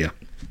nausea.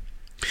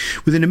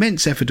 With an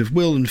immense effort of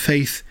will and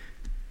faith,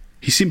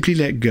 he simply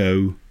let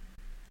go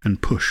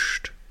and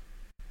pushed.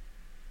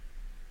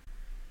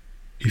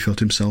 He felt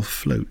himself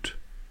float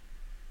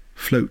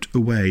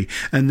away,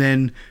 and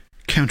then,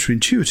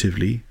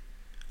 counterintuitively,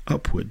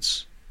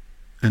 upwards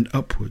and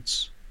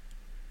upwards.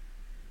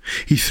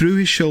 He threw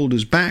his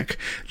shoulders back,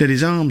 let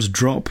his arms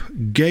drop,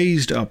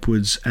 gazed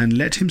upwards, and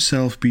let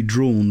himself be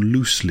drawn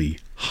loosely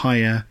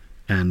higher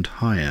and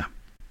higher.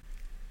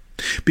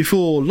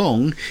 Before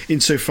long,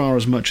 insofar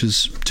as much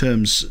as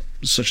terms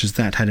such as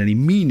that had any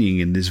meaning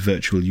in this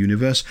virtual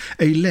universe,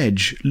 a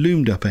ledge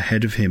loomed up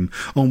ahead of him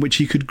on which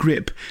he could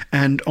grip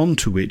and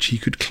onto which he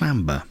could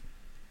clamber.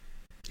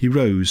 He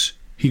rose,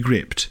 he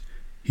gripped,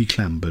 he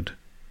clambered.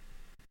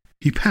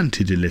 He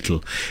panted a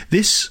little.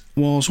 This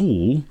was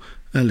all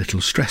a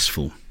little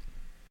stressful.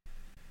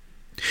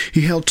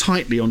 He held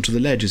tightly onto the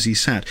ledge as he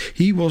sat.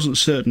 He wasn't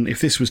certain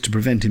if this was to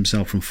prevent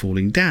himself from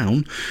falling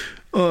down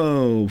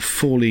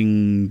off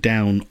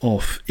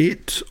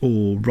it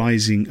or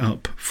rising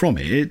up from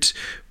it,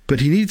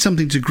 but he needed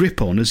something to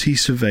grip on as he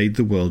surveyed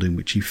the world in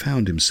which he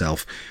found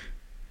himself.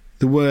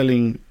 The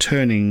whirling,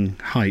 turning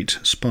height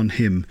spun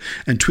him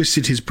and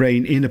twisted his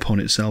brain in upon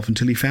itself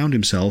until he found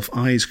himself,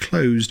 eyes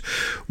closed,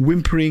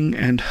 whimpering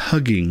and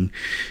hugging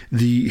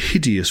the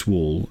hideous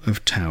wall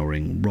of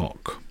towering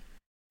rock.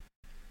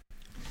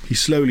 He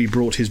slowly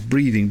brought his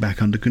breathing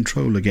back under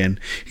control again.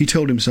 He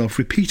told himself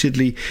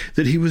repeatedly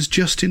that he was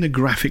just in a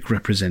graphic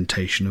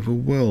representation of a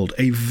world,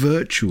 a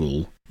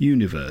virtual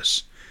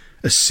universe,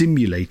 a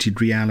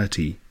simulated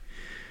reality.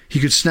 He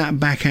could snap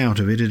back out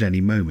of it at any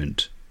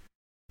moment.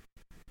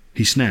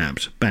 He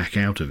snapped back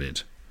out of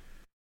it.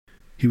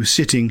 He was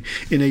sitting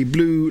in a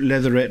blue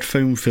leatherette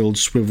foam-filled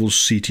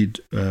swivel-seated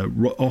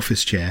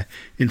office chair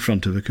in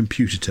front of a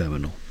computer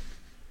terminal.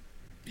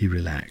 He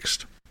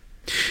relaxed.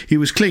 He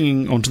was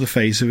clinging onto the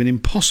face of an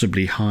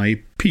impossibly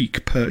high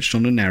peak perched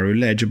on a narrow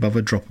ledge above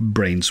a drop of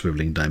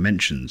brain-swivelling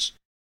dimensions.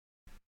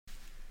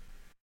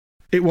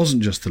 It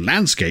wasn't just the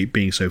landscape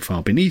being so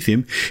far beneath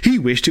him. He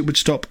wished it would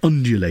stop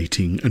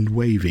undulating and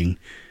waving.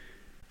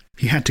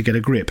 He had to get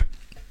a grip.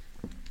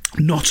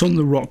 Not on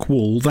the rock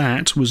wall,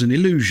 that was an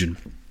illusion.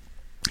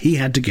 He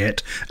had to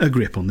get a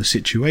grip on the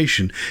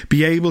situation,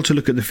 be able to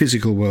look at the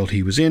physical world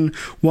he was in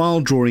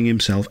while drawing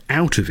himself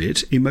out of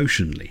it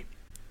emotionally.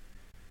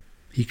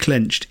 He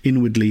clenched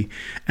inwardly,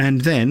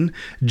 and then,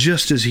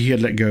 just as he had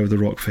let go of the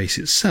rock face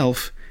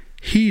itself,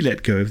 he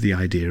let go of the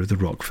idea of the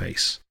rock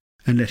face,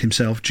 and let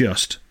himself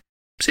just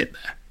sit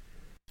there,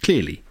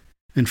 clearly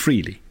and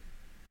freely.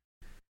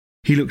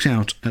 He looked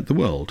out at the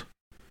world.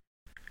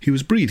 He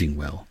was breathing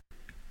well.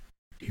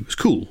 He was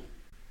cool.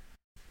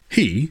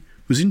 He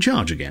was in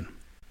charge again.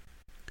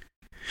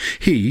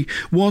 He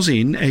was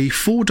in a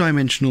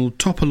four-dimensional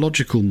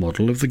topological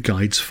model of the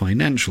guide's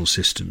financial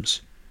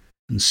systems.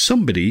 And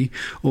somebody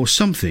or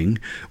something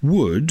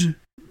would,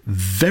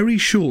 very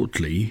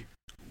shortly,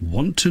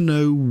 want to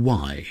know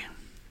why.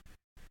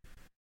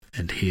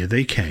 And here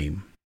they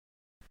came.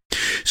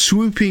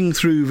 Swooping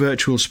through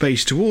virtual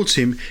space towards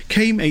him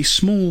came a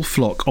small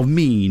flock of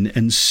mean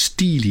and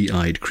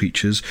steely-eyed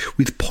creatures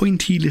with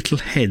pointy little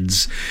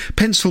heads,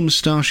 pencil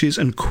moustaches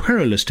and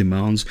querulous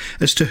demands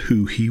as to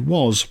who he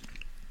was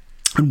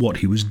and what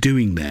he was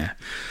doing there.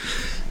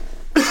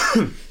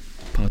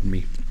 Pardon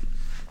me.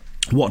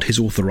 What his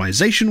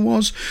authorization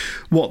was,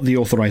 what the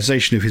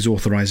authorization of his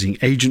authorizing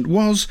agent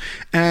was,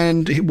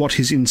 and what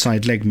his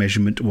inside leg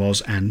measurement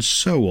was, and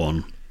so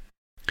on.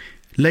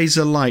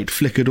 Laser light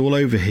flickered all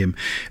over him,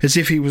 as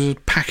if he was a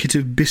packet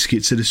of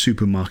biscuits at a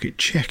supermarket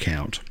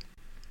checkout.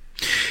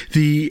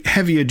 The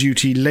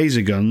heavier-duty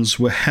laser guns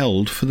were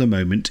held for the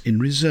moment in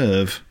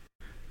reserve.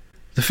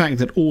 The fact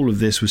that all of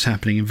this was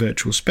happening in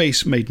virtual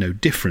space made no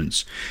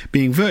difference.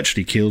 Being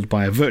virtually killed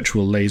by a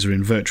virtual laser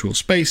in virtual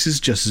space is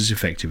just as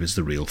effective as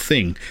the real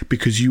thing,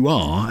 because you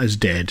are as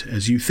dead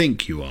as you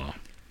think you are.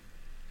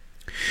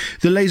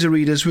 The laser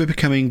readers were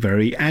becoming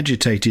very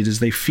agitated as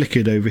they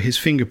flickered over his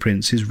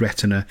fingerprints, his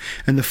retina,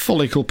 and the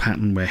follicle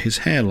pattern where his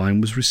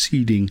hairline was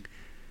receding.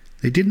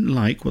 They didn't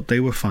like what they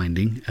were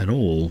finding at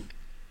all.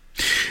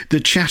 The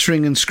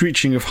chattering and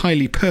screeching of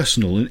highly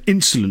personal and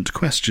insolent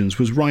questions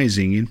was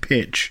rising in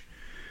pitch.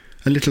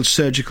 A little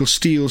surgical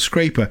steel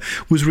scraper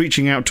was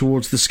reaching out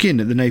towards the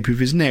skin at the nape of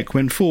his neck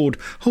when Ford,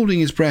 holding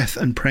his breath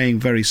and praying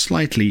very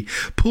slightly,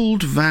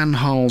 pulled Van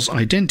Haal's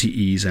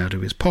identi-ease out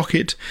of his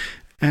pocket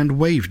and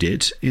waved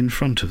it in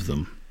front of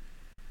them.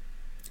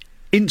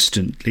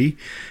 Instantly,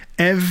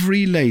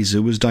 every laser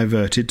was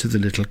diverted to the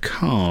little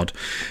card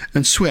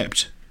and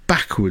swept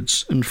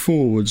backwards and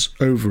forwards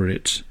over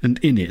it and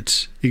in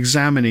it,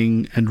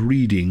 examining and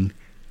reading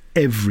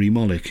every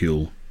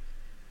molecule.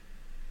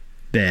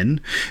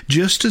 Then,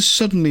 just as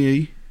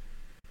suddenly,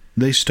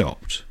 they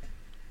stopped.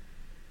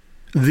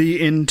 The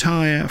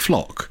entire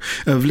flock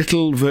of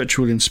little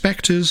virtual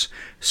inspectors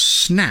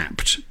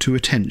snapped to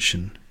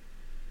attention.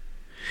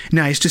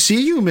 "Nice to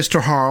see you,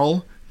 Mr.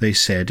 Harl," they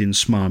said in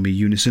smarmy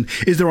unison.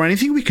 "Is there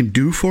anything we can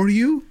do for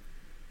you?"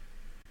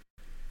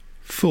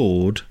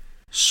 Ford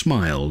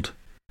smiled,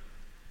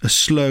 a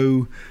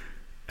slow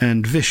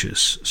and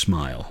vicious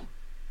smile.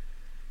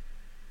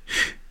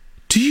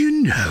 "Do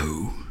you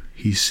know,"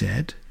 he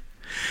said.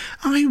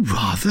 "I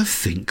rather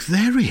think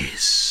there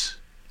is."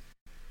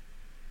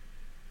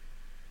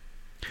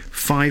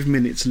 5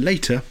 minutes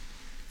later,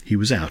 he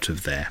was out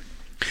of there.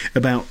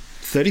 About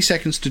 30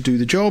 seconds to do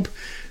the job,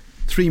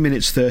 3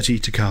 minutes 30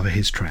 to cover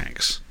his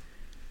tracks.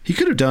 He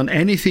could have done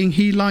anything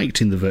he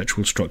liked in the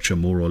virtual structure,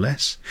 more or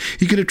less.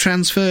 He could have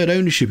transferred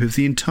ownership of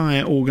the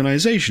entire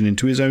organisation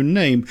into his own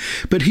name,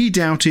 but he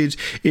doubted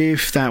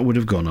if that would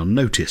have gone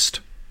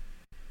unnoticed.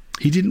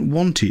 He didn't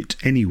want it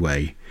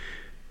anyway.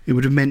 It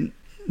would have meant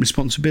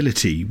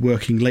responsibility,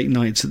 working late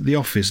nights at the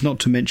office, not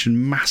to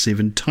mention massive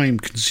and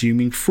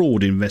time-consuming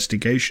fraud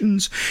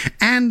investigations,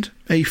 and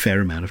a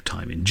fair amount of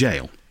time in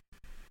jail.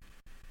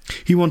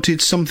 He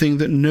wanted something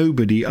that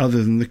nobody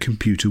other than the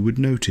computer would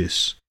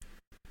notice.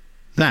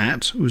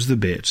 That was the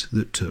bit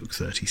that took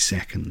 30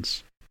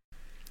 seconds.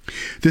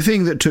 The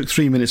thing that took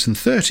 3 minutes and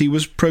 30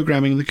 was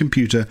programming the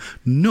computer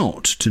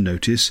not to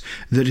notice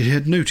that it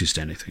had noticed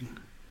anything.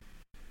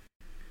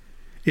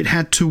 It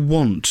had to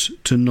want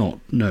to not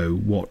know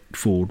what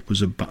Ford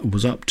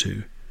was up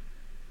to.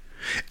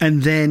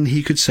 And then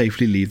he could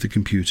safely leave the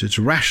computer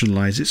to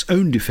rationalise its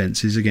own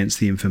defences against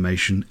the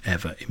information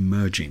ever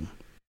emerging.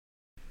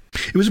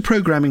 It was a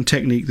programming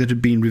technique that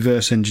had been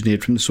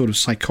reverse-engineered from the sort of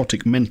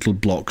psychotic mental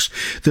blocks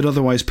that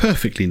otherwise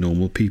perfectly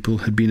normal people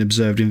had been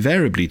observed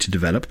invariably to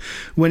develop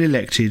when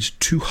elected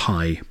to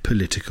high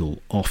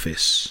political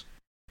office.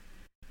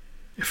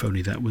 If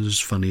only that was as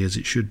funny as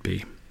it should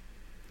be.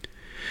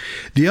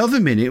 The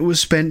other minute was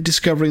spent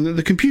discovering that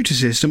the computer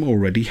system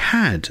already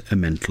had a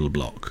mental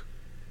block.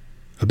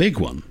 A big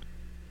one.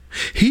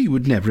 He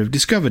would never have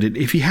discovered it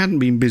if he hadn't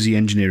been busy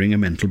engineering a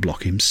mental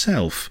block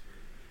himself.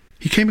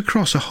 He came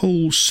across a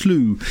whole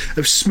slew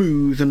of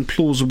smooth and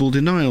plausible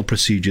denial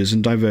procedures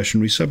and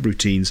diversionary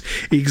subroutines,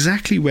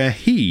 exactly where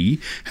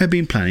he had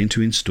been planning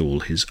to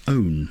install his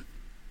own.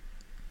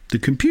 The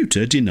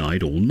computer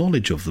denied all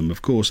knowledge of them,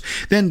 of course,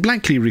 then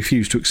blankly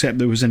refused to accept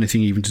there was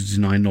anything even to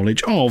deny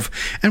knowledge of,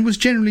 and was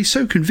generally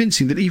so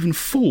convincing that even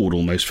Ford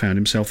almost found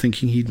himself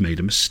thinking he'd made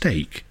a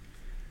mistake.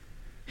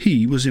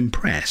 He was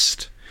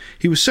impressed.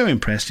 He was so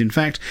impressed, in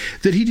fact,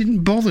 that he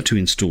didn't bother to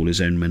install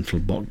his own mental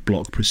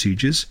block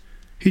procedures.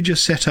 He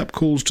just set up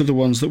calls to the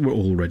ones that were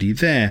already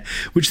there,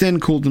 which then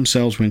called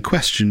themselves when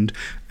questioned,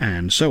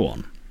 and so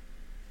on.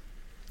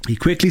 He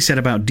quickly set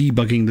about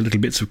debugging the little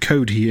bits of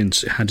code he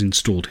had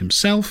installed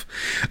himself,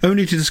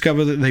 only to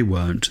discover that they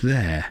weren't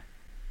there.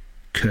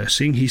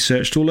 Cursing, he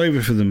searched all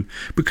over for them,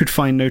 but could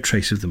find no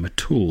trace of them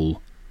at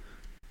all.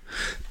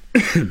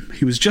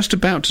 He was just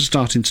about to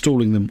start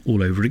installing them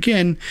all over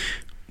again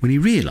when he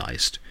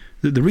realised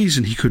that the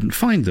reason he couldn't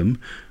find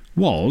them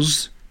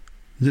was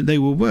that they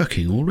were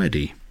working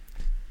already.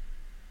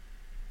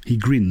 He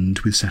grinned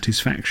with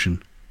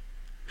satisfaction.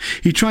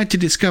 He tried to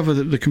discover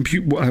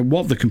that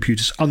what the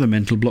computer's other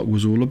mental block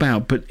was all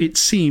about, but it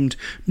seemed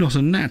not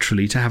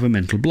unnaturally to have a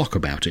mental block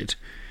about it.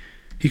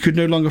 He could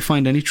no longer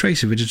find any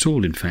trace of it at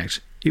all, in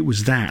fact. It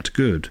was that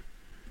good.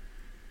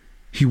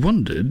 He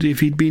wondered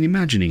if he'd been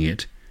imagining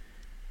it.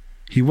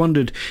 He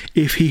wondered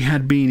if he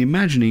had been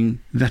imagining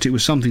that it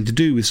was something to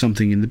do with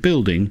something in the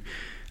building,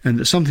 and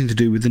that something to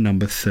do with the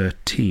number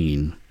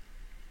 13.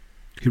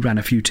 He ran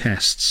a few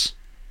tests.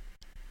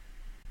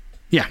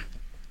 Yeah,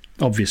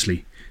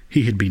 obviously,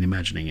 he had been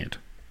imagining it.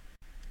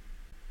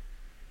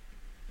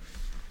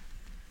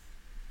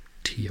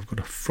 I've got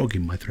a frog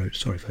in my throat.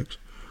 Sorry, folks.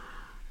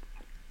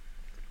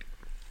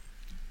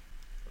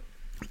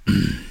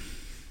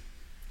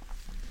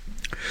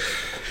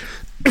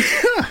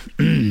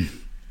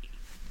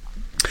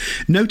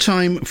 No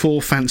time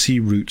for fancy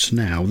routes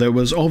now. There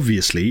was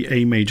obviously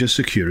a major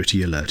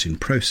security alert in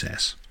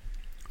process.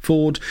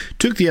 Ford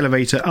took the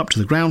elevator up to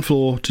the ground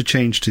floor to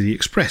change to the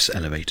express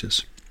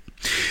elevators.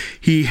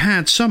 He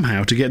had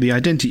somehow to get the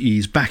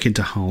identities back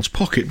into Hal's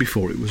pocket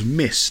before it was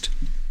missed.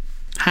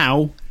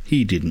 How,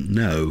 he didn't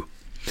know.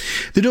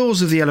 The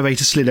doors of the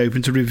elevator slid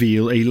open to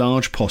reveal a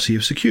large posse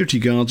of security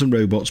guards and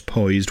robots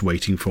poised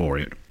waiting for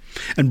it,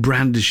 and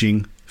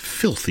brandishing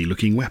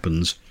filthy-looking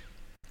weapons.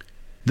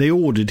 They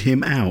ordered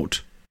him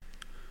out.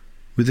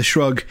 With a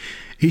shrug,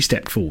 he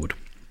stepped forward.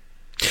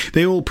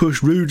 They all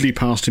pushed rudely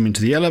past him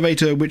into the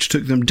elevator, which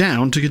took them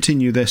down to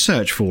continue their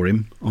search for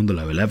him on the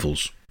lower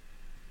levels.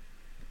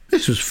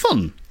 This was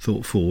fun,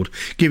 thought Ford,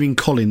 giving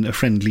Colin a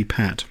friendly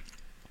pat.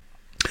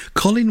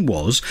 Colin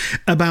was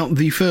about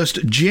the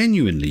first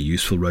genuinely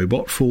useful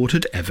robot Ford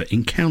had ever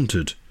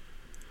encountered.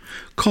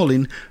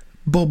 Colin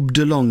bobbed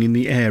along in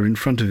the air in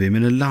front of him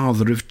in a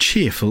lather of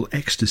cheerful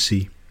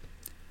ecstasy.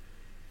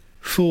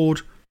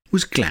 Ford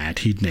was glad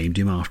he'd named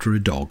him after a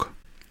dog.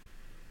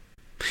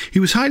 He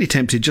was highly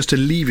tempted just to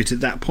leave it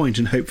at that point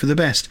and hope for the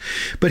best,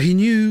 but he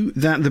knew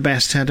that the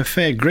best had a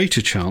far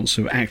greater chance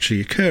of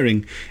actually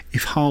occurring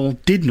if Hal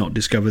did not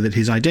discover that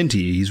his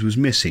identities was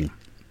missing.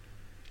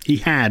 He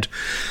had,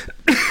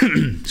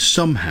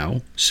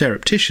 somehow,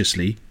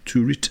 surreptitiously,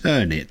 to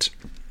return it.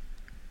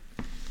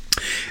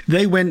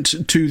 They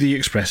went to the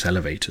express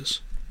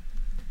elevators.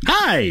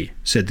 "Hi,"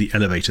 said the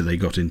elevator they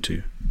got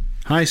into.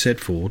 "Hi," said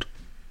Ford.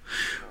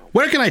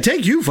 "Where can I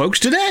take you folks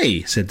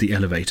today?" said the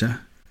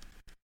elevator.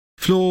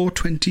 "Floor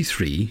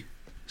 23,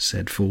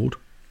 said Ford.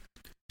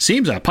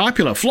 "Seems a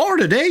popular floor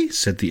today,"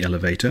 said the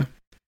elevator.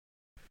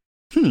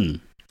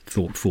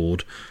 Thought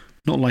Ford,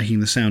 not liking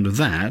the sound of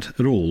that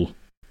at all.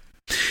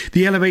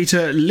 The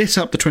elevator lit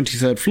up the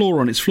 23rd floor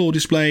on its floor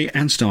display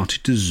and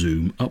started to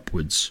zoom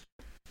upwards.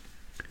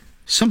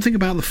 Something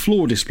about the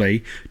floor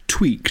display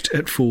tweaked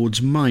at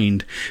Ford's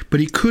mind, but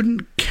he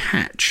couldn't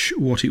catch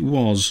what it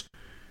was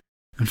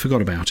and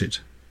forgot about it.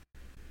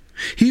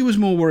 He was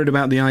more worried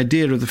about the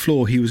idea of the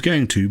floor he was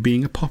going to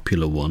being a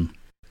popular one.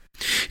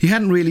 He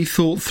hadn't really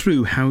thought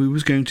through how he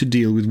was going to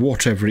deal with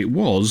whatever it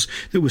was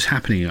that was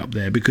happening up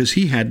there, because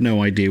he had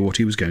no idea what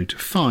he was going to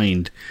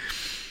find.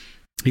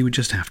 He would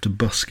just have to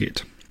busk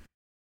it.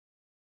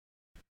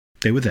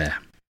 They were there.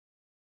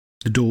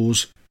 The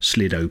doors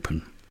slid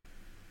open.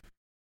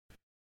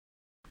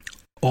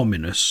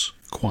 Ominous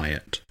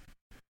quiet.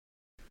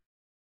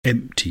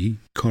 Empty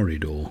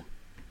corridor.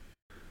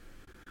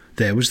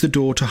 There was the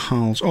door to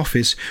Hal's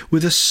office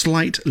with a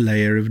slight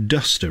layer of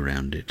dust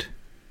around it.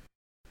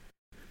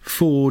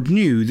 Ford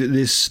knew that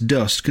this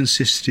dust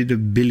consisted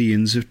of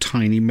billions of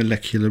tiny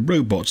molecular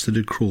robots that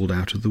had crawled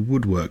out of the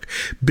woodwork,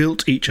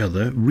 built each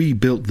other,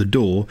 rebuilt the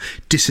door,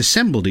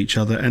 disassembled each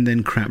other, and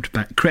then crept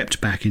back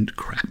into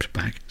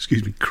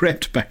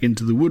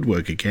the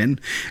woodwork again,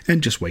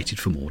 and just waited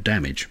for more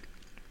damage.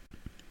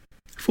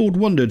 Ford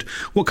wondered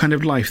what kind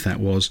of life that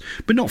was,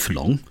 but not for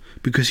long,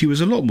 because he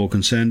was a lot more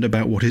concerned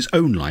about what his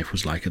own life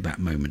was like at that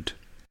moment.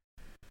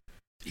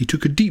 He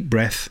took a deep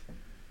breath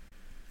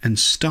and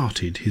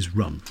started his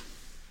run.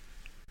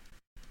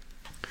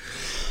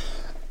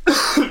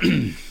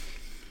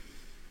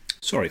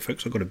 Sorry,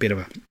 folks, I've got a bit of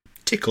a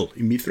tickle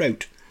in my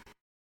throat.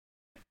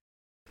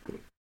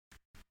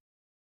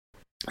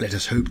 Let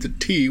us hope that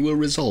tea will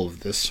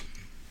resolve this.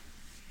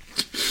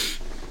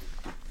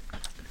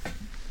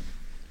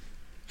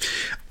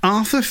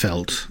 Arthur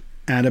felt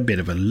at a bit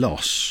of a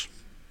loss.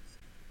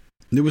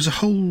 There was a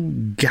whole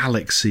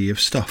galaxy of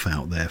stuff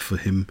out there for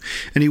him,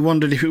 and he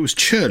wondered if it was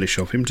churlish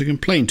of him to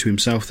complain to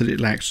himself that it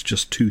lacked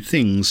just two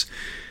things: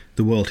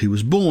 the world he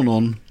was born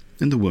on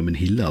and the woman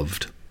he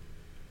loved.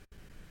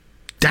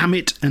 Damn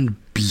it and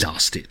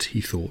blast it,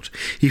 he thought.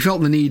 He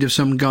felt the need of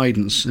some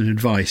guidance and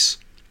advice.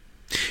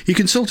 He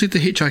consulted the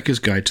Hitchhiker's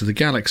Guide to the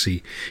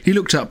Galaxy. He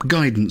looked up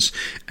guidance,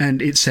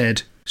 and it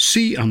said,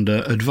 "See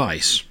under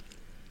advice."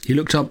 He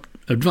looked up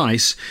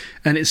advice,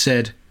 and it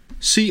said,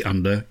 "See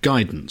under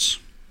guidance."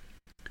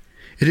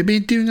 It had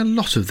been doing a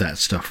lot of that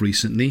stuff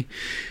recently,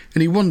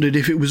 and he wondered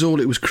if it was all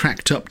it was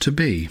cracked up to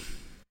be.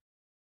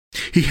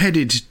 He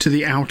headed to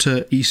the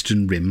outer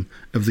eastern rim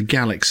of the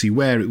galaxy,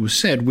 where it was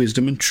said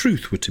wisdom and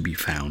truth were to be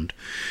found,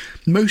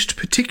 most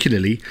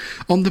particularly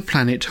on the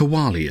planet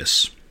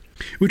Hawalius,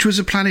 which was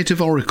a planet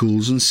of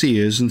oracles and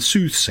seers and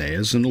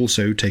soothsayers, and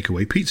also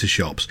takeaway pizza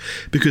shops,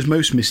 because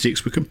most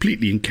mystics were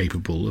completely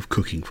incapable of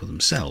cooking for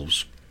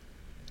themselves.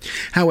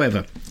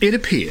 However, it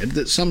appeared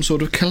that some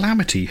sort of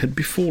calamity had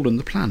befallen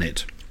the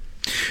planet.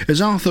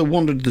 As Arthur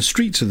wandered the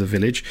streets of the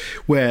village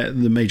where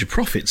the major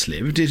prophets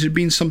lived, it had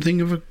been something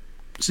of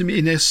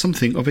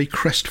a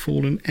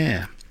crestfallen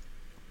air.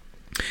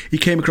 He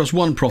came across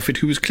one prophet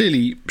who was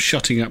clearly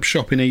shutting up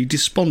shop in a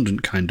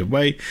despondent kind of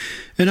way,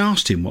 and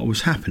asked him what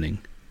was happening.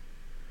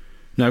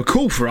 "No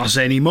call for us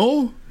any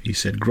more," he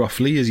said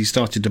gruffly as he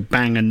started to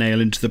bang a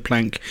nail into the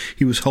plank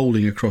he was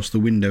holding across the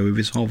window of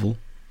his hovel.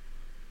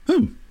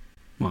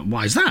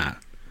 Why's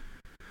that?"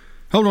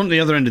 "Hold on to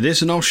the other end of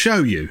this and I'll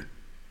show you."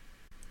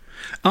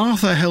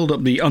 Arthur held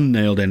up the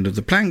unnailed end of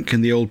the plank,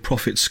 and the old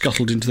prophet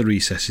scuttled into the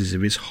recesses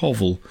of his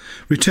hovel,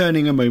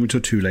 returning a moment or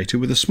two later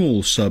with a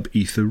small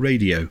sub-ether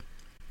radio.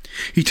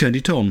 He turned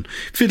it on,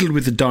 fiddled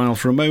with the dial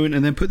for a moment,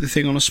 and then put the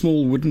thing on a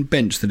small wooden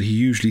bench that he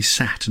usually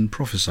sat and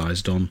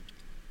prophesied on.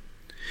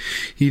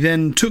 He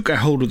then took a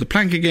hold of the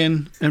plank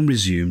again and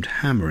resumed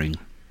hammering.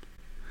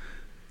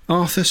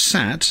 Arthur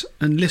sat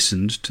and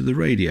listened to the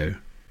radio.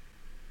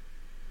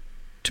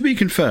 "To be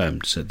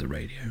confirmed," said the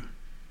radio.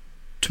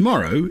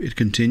 "Tomorrow," it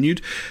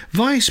continued,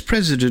 "Vice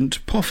President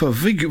Poffer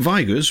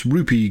Vigors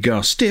Rupi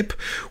Garstip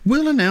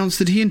will announce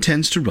that he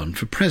intends to run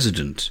for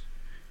president.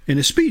 In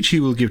a speech he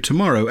will give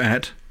tomorrow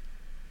at—"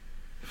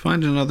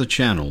 "Find another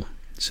channel,"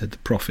 said the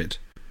prophet.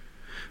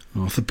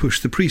 Arthur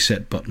pushed the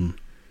preset button.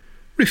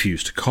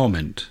 "Refuse to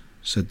comment,"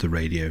 said the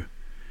radio.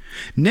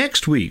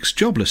 "Next week's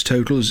jobless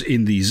totals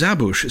in the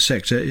Zabush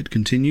sector," it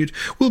continued,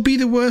 "will be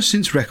the worst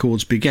since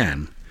records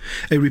began.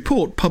 A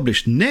report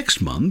published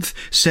next month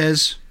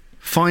says—"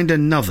 "Find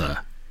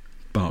another,"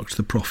 barked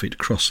the prophet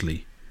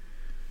crossly.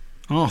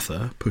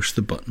 Arthur pushed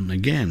the button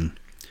again.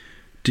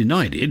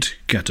 "Denied it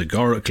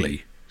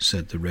categorically,"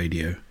 said the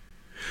radio.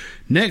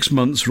 "Next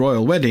month's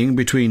royal wedding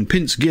between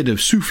Prince Gid of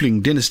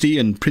Sufling dynasty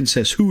and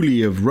Princess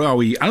Huli of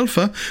Rawi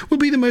Alpha will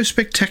be the most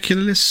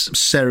spectacular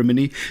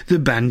ceremony the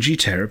Banji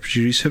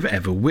territories have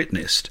ever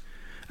witnessed.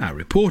 Our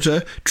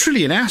reporter,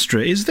 Trillian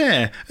Astra, is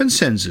there and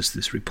sends us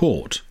this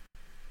report."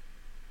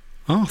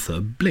 Arthur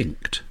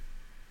blinked.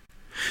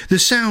 The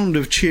sound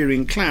of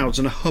cheering clouds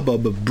and a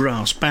hubbub of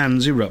brass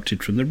bands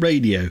erupted from the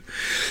radio.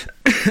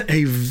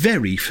 A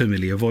very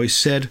familiar voice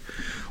said,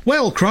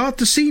 "Well, Crat,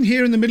 the scene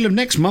here in the middle of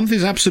next month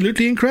is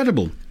absolutely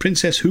incredible.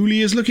 Princess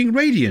Hooley is looking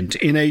radiant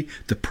in a..."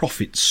 The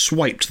prophet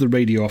swiped the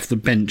radio off the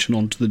bench and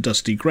onto the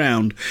dusty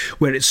ground,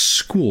 where it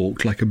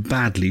squawked like a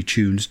badly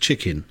tuned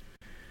chicken.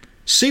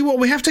 "See what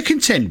we have to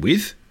contend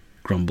with?"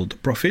 grumbled the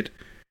prophet.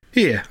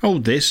 "Here,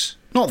 hold this.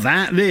 Not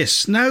that,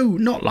 this. No,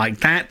 not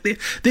like that.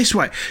 This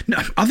way. No,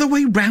 other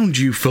way round,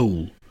 you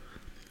fool."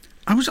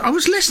 I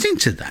was listening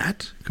to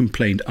that,"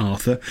 complained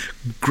Arthur,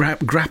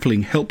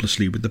 grappling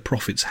helplessly with the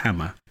prophet's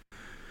hammer.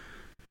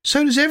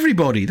 "So does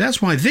everybody.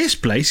 That's why this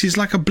place is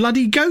like a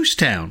bloody ghost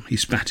town," he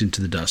spat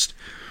into the dust.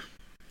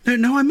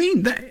 No, I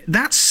mean,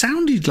 that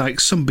sounded like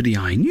somebody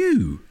I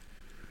knew."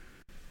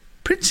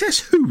 "Princess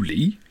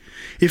Hooley?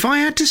 If I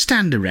had to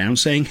stand around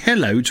saying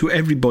hello to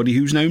everybody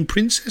who's known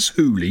Princess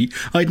Hooley,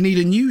 I'd need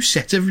a new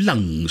set of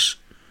lungs."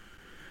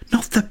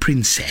 "Not the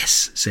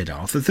princess," said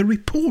Arthur, "the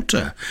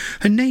reporter.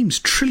 Her name's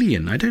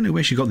Trillian. I don't know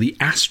where she got the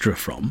Astra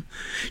from.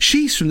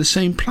 She's from the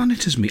same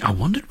planet as me. I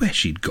wondered where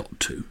she'd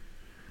got to."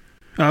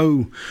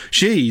 "Oh,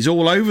 she's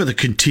all over the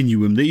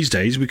continuum these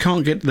days. We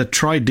can't get the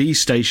Tri-D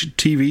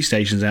TV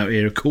stations out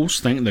here, of course,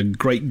 thank the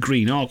great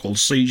green Arkle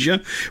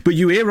seizure. But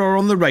you hear her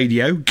on the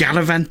radio,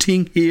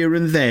 gallivanting here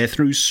and there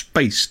through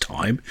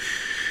space-time.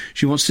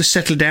 She wants to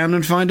settle down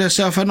and find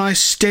herself a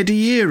nice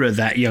steady era,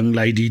 that young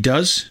lady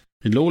does.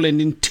 It'll all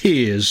end in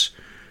tears.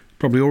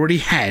 Probably already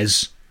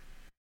has."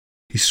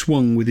 He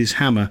swung with his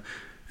hammer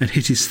and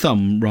hit his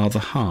thumb rather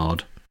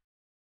hard.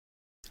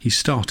 He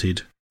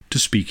started to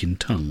speak in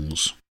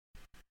tongues.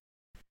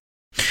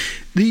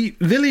 The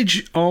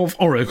village of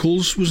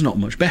oracles was not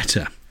much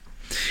better.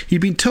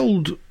 He'd been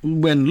told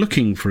when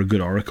looking for a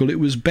good oracle it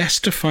was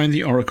best to find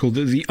the oracle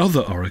that the other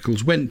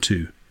oracles went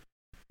to.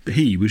 But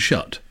he was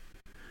shut.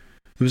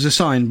 There was a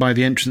sign by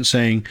the entrance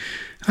saying,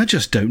 "I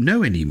just don't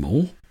know any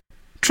more.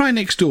 Try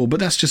next door, but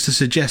that's just a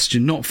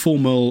suggestion, not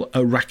formal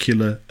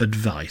oracular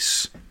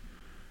advice."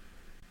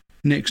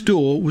 Next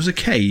door was a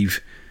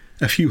cave,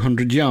 a few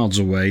hundred yards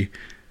away,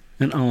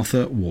 and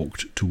Arthur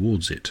walked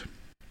towards it.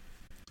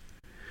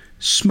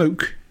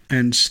 Smoke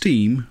and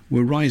steam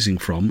were rising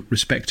from,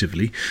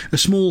 respectively, a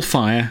small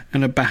fire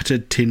and a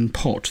battered tin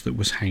pot that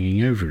was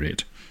hanging over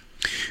it.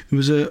 There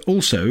was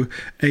also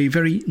a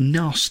very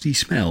nasty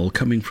smell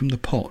coming from the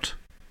pot.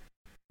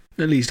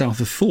 At least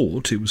Arthur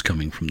thought it was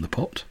coming from the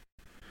pot.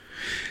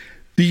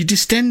 The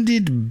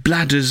distended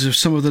bladders of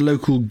some of the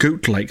local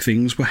goat-like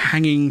things were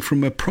hanging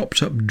from a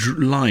propped-up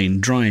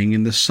line drying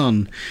in the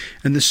sun,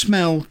 and the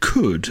smell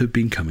could have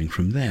been coming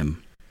from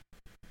them.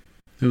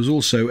 There was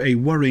also a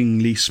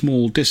worryingly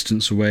small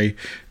distance away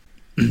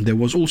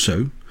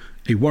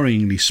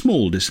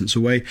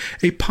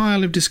a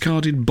pile of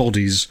discarded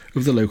bodies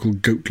of the local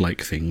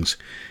goat-like things,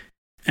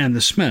 and the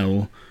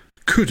smell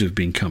could have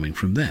been coming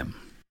from them.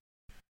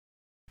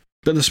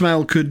 But the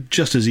smell could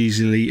just as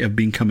easily have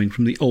been coming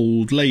from the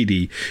old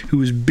lady who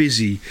was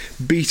busy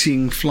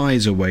beating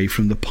flies away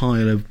from the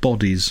pile of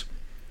bodies.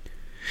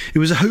 It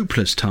was a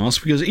hopeless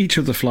task because each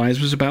of the flies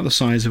was about the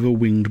size of a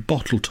winged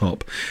bottle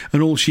top,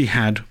 and all she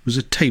had was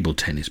a table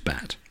tennis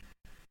bat.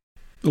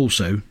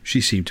 Also,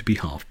 she seemed to be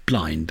half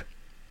blind.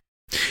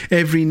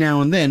 Every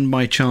now and then,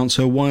 by chance,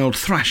 her wild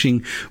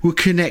thrashing would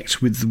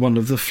connect with one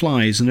of the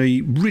flies in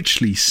a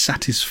richly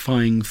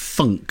satisfying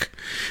thunk,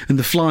 and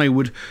the fly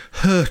would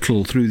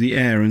hurtle through the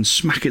air and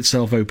smack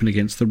itself open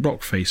against the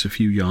rock face a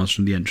few yards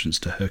from the entrance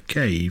to her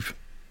cave.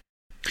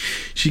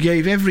 She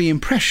gave every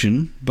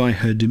impression, by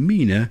her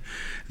demeanour,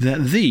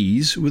 that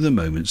these were the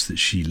moments that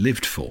she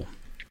lived for.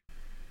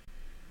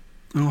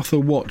 Arthur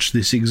watched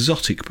this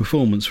exotic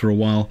performance for a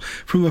while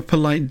from a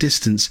polite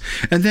distance,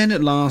 and then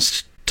at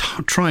last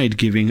tried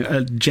giving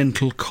a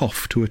gentle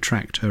cough to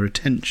attract her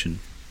attention.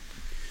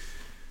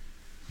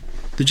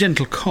 The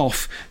gentle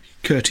cough,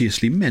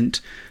 courteously meant,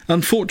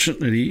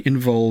 unfortunately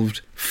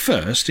involved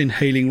first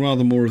inhaling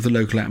rather more of the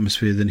local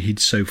atmosphere than he'd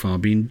so far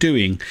been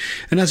doing,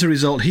 and as a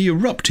result he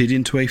erupted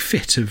into a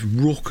fit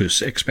of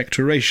raucous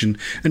expectoration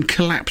and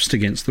collapsed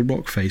against the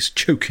rock face,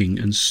 choking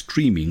and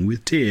streaming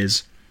with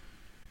tears.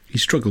 He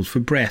struggled for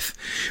breath,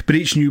 but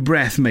each new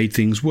breath made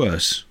things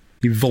worse.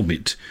 He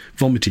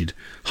vomited,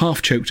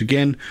 half-choked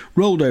again,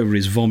 rolled over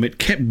his vomit,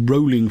 kept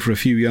rolling for a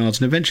few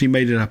yards, and eventually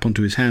made it up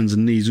onto his hands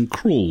and knees and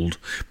crawled,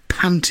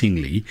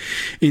 pantingly,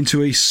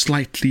 into a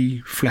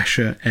slightly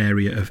flesher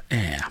area of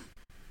air.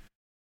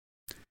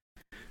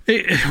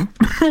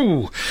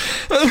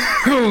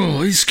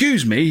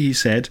 Excuse me," he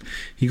said.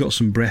 He got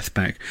some breath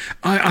back.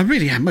 I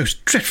really am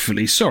most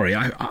dreadfully sorry.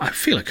 I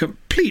feel a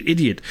complete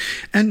idiot.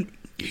 And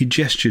he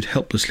gestured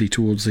helplessly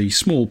towards the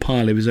small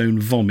pile of his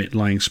own vomit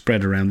lying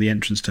spread around the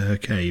entrance to her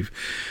cave.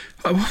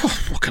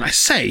 "What can I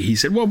say?" he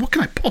said. What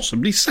can I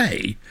possibly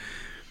say?"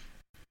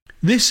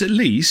 This, at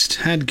least,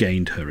 had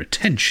gained her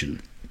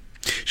attention.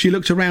 She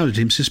looked around at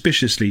him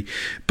suspiciously,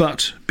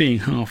 but, being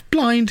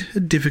half-blind,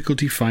 had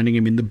difficulty finding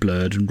him in the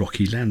blurred and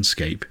rocky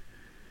landscape.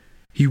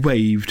 He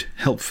waved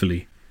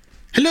helpfully.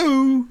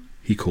 "Hello,"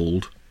 he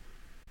called.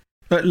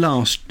 At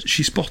last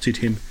she spotted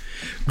him,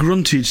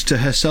 grunted to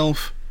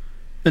herself,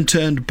 and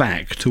turned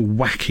back to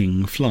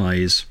whacking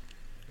flies.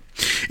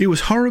 It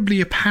was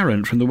horribly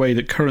apparent from the way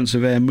that currents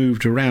of air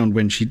moved around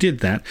when she did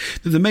that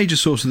the major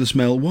source of the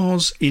smell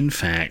was, in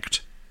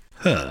fact,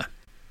 her.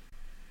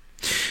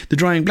 The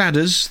drying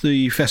bladders,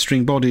 the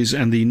festering bodies,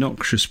 and the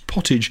noxious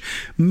pottage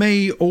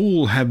may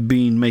all have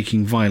been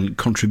making violent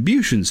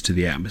contributions to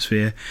the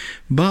atmosphere,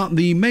 but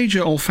the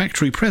major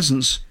olfactory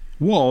presence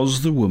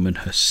was the woman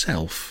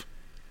herself.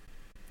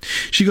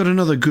 She got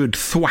another good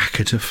thwack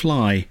at a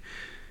fly.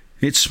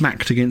 It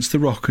smacked against the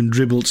rock and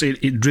dribbled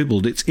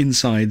its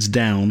insides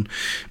down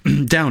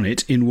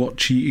it in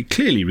what she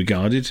clearly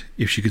regarded,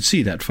 if she could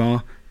see that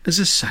far, as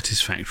a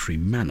satisfactory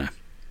manner.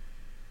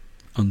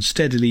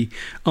 Unsteadily,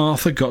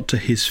 Arthur got to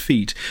his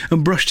feet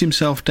and brushed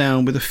himself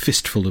down with a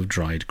fistful of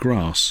dried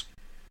grass.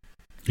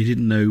 He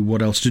didn't know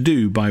what else to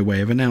do by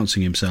way of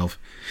announcing himself.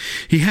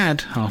 He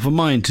had half a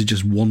mind to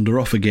just wander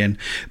off again,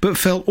 but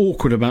felt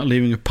awkward about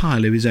leaving a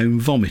pile of his own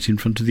vomit in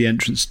front of the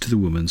entrance to the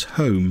woman's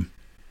home.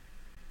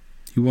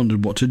 He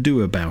wondered what to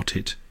do about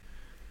it.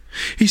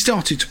 He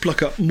started to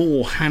pluck up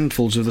more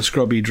handfuls of the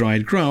scrubby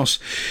dried grass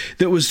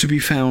that was to be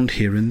found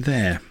here and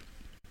there.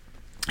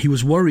 He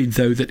was worried,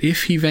 though, that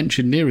if he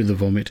ventured nearer the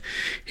vomit,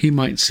 he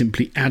might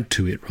simply add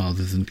to it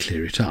rather than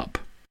clear it up.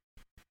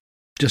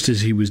 Just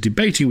as he was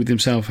debating with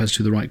himself as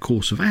to the right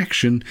course of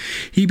action,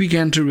 he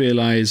began to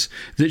realise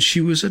that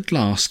she was at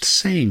last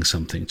saying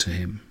something to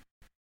him.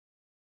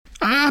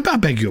 I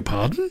beg your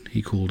pardon,"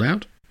 he called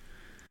out.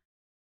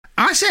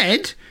 "I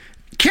said,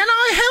 can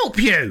I help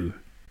you?"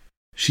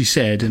 she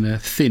said in a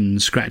thin,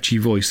 scratchy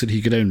voice that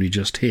he could only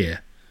just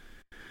hear.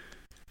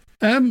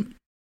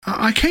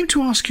 I came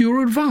to ask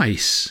your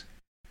advice,"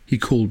 he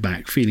called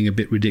back, feeling a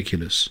bit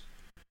ridiculous.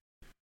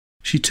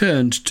 She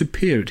turned to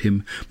peer at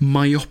him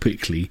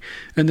myopically,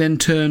 and then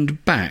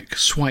turned back,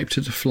 swiped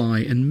at a fly,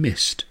 and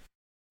missed.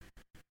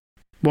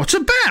 "What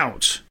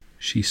about?"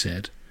 she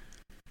said.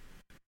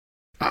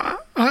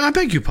 I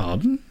beg your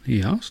pardon?"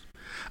 he asked.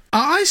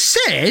 "I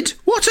said,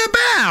 what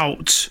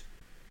about?"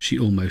 she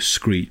almost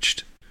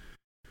screeched.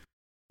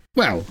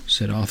 "Well,"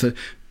 said Arthur,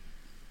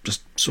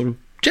 "just sort of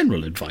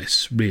general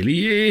advice,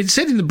 really. It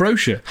said in the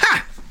brochure."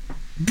 "Ha!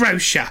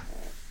 Brochure!"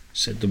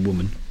 said the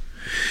woman.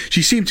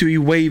 She seemed to be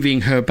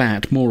waving her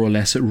bat more or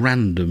less at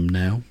random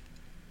now.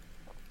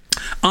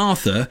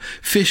 Arthur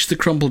fished the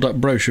crumpled-up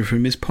brochure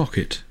from his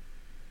pocket.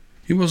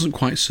 He wasn't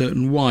quite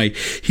certain why.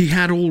 He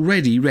had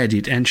already read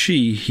it, and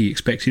he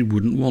expected,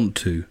 wouldn't want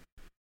to.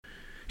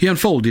 He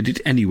unfolded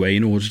it anyway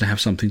in order to have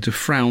something to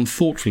frown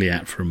thoughtfully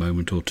at for a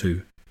moment or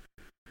two.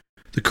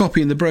 The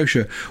copy in the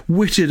brochure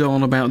whittled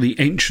on about the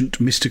ancient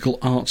mystical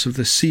arts of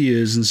the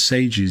seers and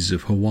sages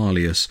of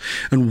Hawalius,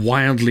 and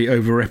wildly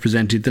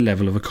overrepresented the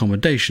level of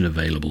accommodation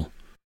available.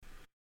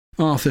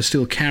 Arthur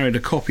still carried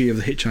a copy of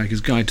the Hitchhiker's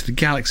Guide to the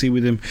Galaxy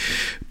with him,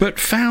 but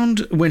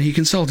found, when he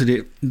consulted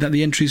it, that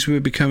the entries were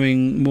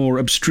becoming more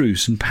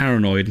abstruse and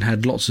paranoid and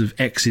had lots of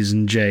X's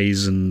and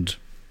J's and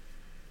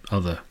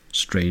other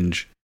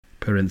strange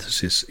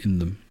parentheses in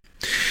them.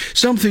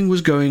 Something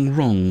was going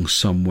wrong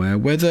somewhere,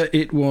 whether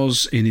it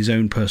was in his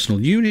own personal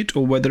unit,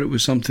 or whether it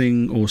was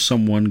something or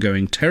someone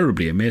going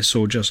terribly amiss,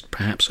 or just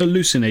perhaps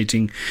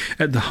hallucinating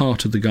at the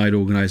heart of the guide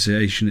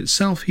organisation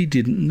itself, he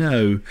didn't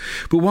know.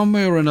 But one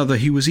way or another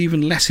he was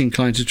even less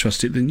inclined to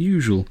trust it than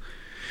usual,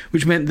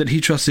 which meant that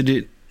he trusted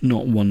it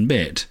not one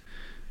bit,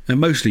 and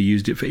mostly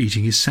used it for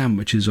eating his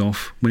sandwiches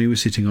off when he was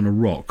sitting on a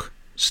rock,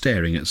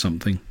 staring at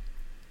something.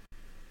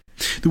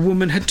 The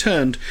woman had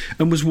turned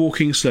and was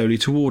walking slowly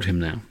toward him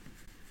now.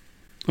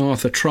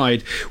 Arthur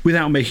tried,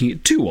 without making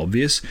it too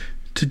obvious,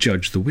 to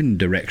judge the wind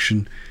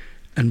direction,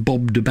 and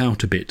bobbed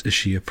about a bit as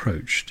she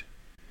approached.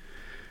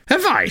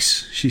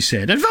 "Advice," she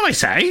said.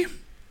 "Advice, eh?"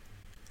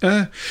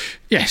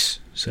 Yes,"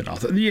 said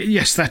Arthur.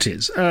 Yes, that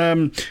is."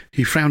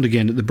 He frowned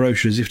again at the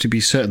brochure as if to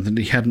be certain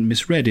that he hadn't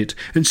misread it,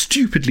 and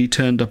stupidly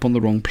turned up on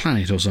the wrong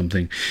planet or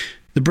something.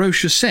 The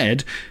brochure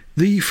said,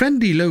 "The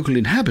friendly local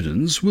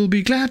inhabitants will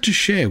be glad to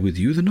share with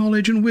you the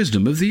knowledge and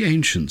wisdom of the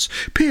ancients,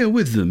 peer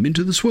with them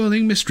into the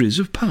swirling mysteries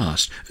of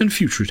past and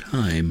future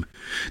time.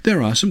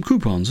 There are some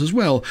coupons as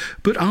well,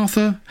 but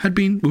Arthur had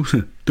been...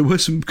 there were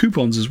some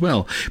coupons as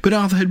well, but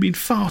Arthur had been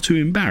far too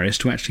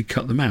embarrassed to actually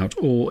cut them out,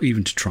 or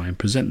even to try and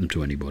present them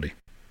to anybody.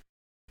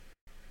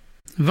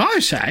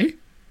 "Advice, eh?"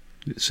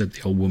 said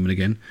the old woman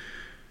again.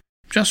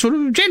 "Just sort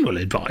of general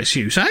advice,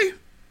 you say?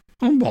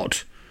 On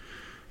what?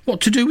 What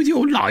to do with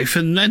your life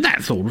and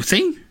that sort of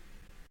thing?"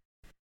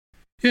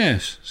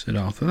 "Yes," said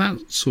Arthur,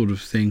 "that sort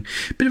of thing.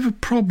 Bit of a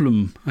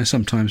problem, I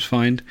sometimes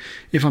find,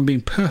 if I'm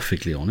being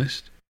perfectly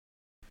honest."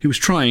 He was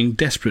trying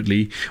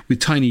desperately,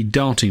 with tiny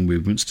darting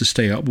movements, to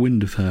stay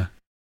upwind of her.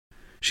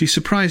 She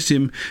surprised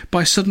him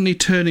by suddenly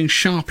turning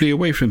sharply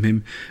away from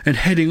him and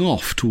heading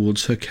off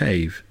towards her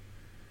cave.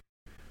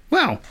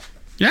 "Well,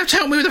 you'll have to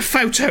help me with a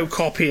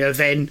photocopier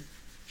then,"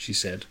 she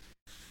said.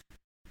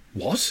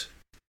 "What?"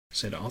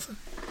 said Arthur.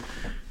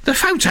 "The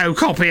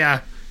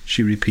photocopier,"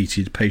 she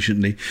repeated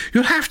patiently.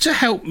 "You'll have to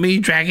help me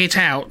drag it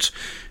out.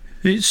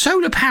 It's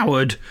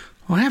solar-powered.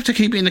 I have to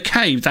keep it in the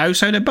cave, though,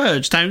 so the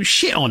birds don't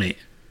shit on it.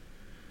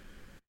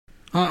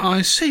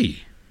 I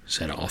see,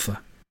 said Arthur.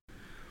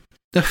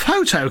 The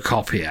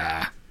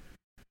photocopier,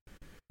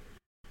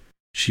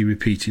 she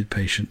repeated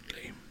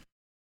patiently.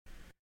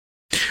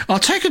 I'll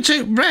take a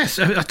deep breath.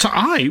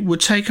 I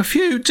would take a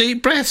few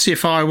deep breaths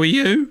if I were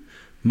you,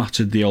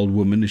 muttered the old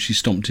woman as she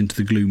stomped into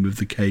the gloom of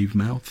the cave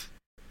mouth.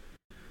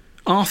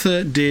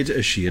 Arthur did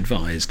as she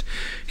advised.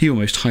 He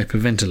almost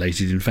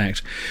hyperventilated, in fact.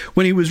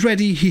 When he was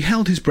ready, he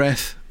held his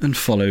breath and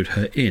followed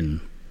her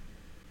in.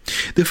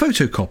 The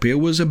photocopier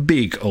was a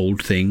big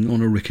old thing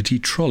on a rickety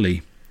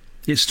trolley.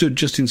 It stood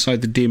just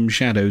inside the dim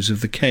shadows of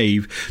the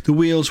cave. The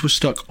wheels were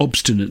stuck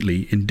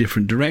obstinately in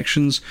different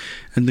directions,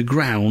 and the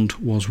ground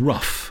was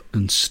rough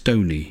and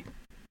stony.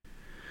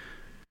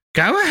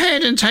 "Go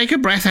ahead and take a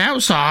breath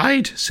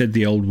outside," said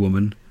the old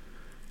woman.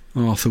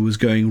 Arthur was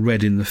going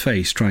red in the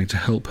face, trying to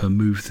help her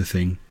move the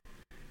thing.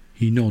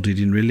 He nodded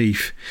in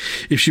relief.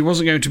 If she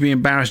wasn't going to be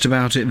embarrassed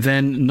about it,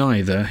 then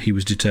neither, he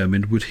was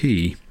determined, would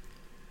he.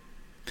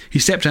 He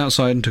stepped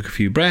outside and took a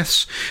few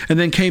breaths, and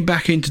then came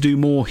back in to do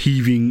more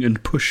heaving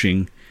and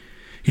pushing.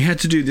 He had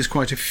to do this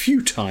quite a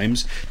few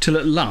times, till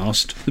at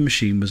last the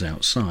machine was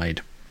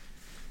outside.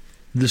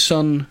 The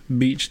sun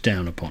beat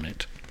down upon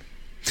it.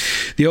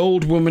 The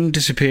old woman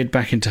disappeared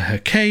back into her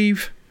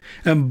cave,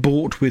 and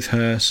brought with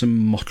her some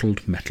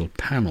mottled metal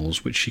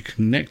panels, which she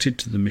connected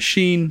to the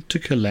machine to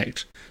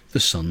collect the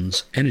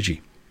sun's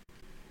energy.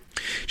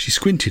 She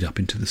squinted up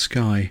into the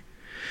sky.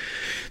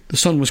 The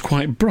sun was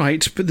quite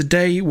bright, but the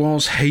day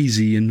was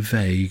hazy and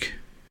vague.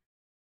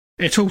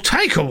 "It'll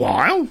take a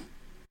while,"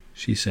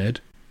 she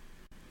said.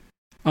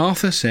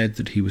 Arthur said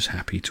that he was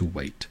happy to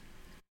wait.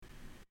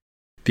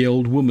 The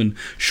old woman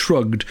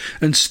shrugged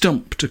and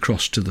stumped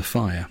across to the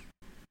fire.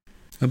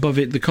 Above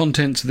it, the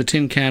contents of the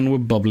tin can were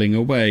bubbling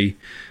away,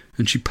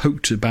 and she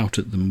poked about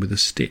at them with a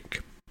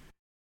stick.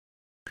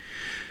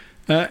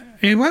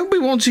 "You won't be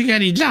wanting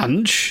any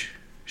lunch?"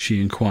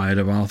 she inquired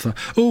of Arthur.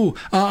 "Oh,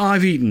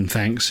 I've eaten,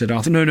 thanks," said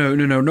Arthur. No,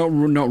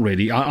 not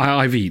really.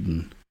 I've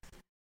eaten."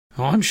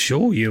 "I'm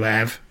sure you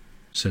have,"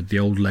 said the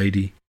old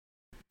lady.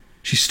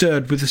 She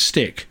stirred with a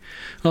stick.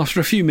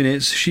 After a few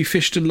minutes, she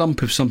fished a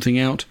lump of something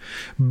out,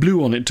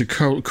 blew on it to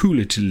cool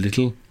it a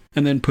little,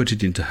 and then put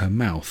it into her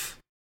mouth.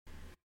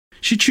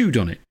 She chewed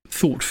on it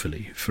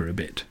thoughtfully for a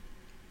bit.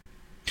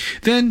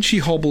 Then she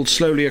hobbled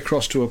slowly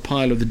across to a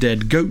pile of the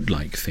dead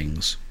goat-like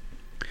things.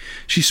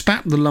 She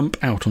spat the lump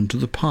out onto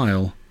the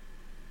pile.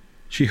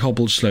 She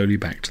hobbled slowly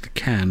back to the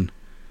can.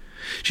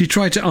 She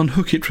tried to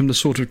unhook it from the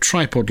sort of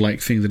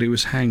tripod-like thing that it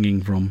was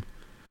hanging from.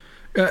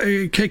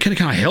 Can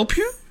I help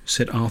you?"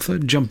 said Arthur,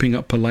 jumping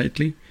up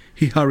politely.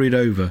 He hurried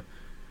over.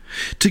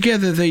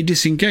 Together they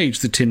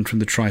disengaged the tin from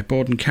the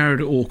tripod and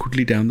carried it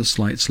awkwardly down the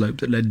slight slope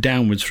that led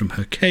downwards from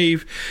her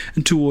cave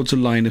and towards a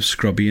line of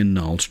scrubby and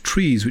gnarled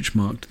trees which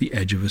marked the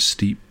edge of a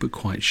steep but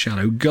quite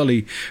shallow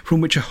gully from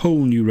which a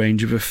whole new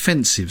range of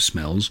offensive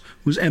smells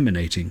was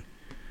emanating.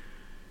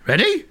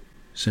 "Ready?"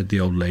 said the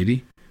old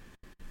lady.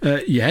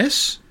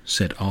 Yes,"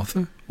 said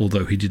Arthur,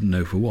 although he didn't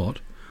know for what.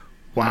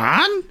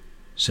 "1,"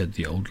 said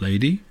the old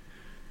lady.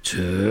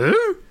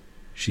 "2,"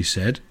 she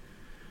said.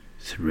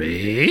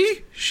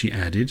 "3," she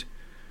added.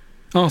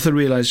 Arthur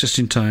realised just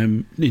in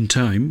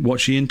time what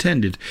she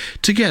intended.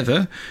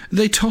 Together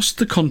they tossed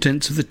the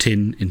contents of the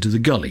tin into the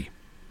gully.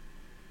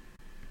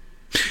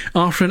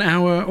 After an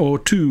hour or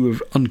two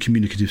of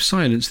uncommunicative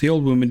silence, the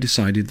old woman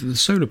decided that the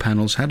solar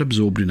panels had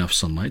absorbed enough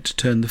sunlight to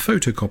turn the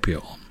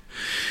photocopier on,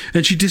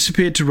 and she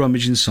disappeared to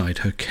rummage inside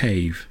her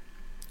cave.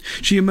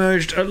 She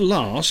emerged at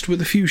last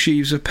with a few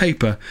sheaves of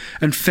paper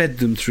and fed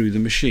them through the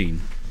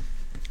machine.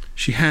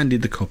 She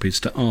handed the copies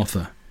to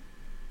Arthur.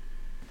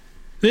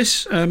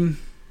 This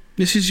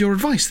is your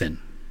advice, then,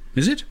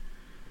 is it?"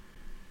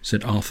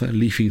 said Arthur,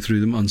 leafing through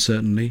them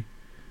uncertainly.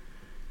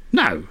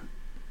 "No,"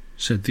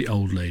 said the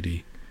old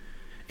lady.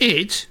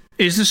 "It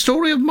is the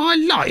story of my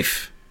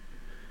life.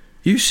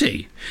 You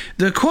see,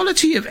 the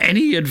quality of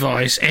any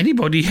advice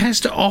anybody has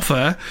to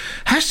offer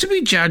has to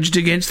be judged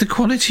against the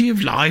quality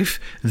of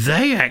life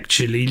they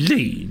actually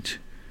lead.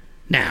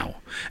 Now,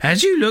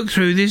 as you look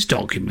through this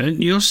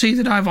document, you'll see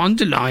that I've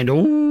underlined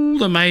all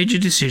the major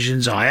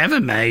decisions I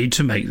ever made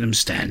to make them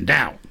stand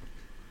out.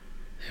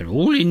 They're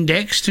all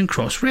indexed and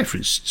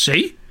cross-referenced,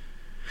 see?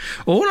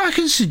 All I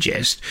can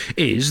suggest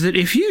is that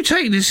if you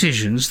take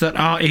decisions that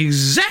are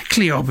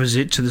exactly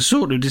opposite to the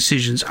sort of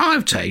decisions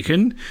I've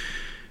taken,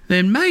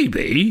 then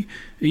maybe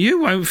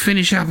you won't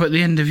finish up at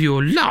the end of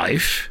your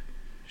life,"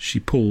 she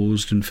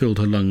paused and filled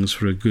her lungs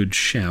for a good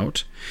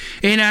shout,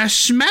 "in a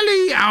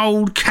smelly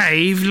old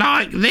cave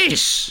like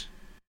this."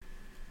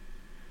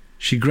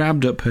 She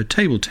grabbed up her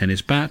table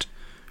tennis bat,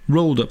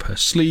 rolled up her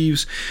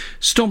sleeves,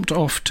 stomped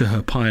off to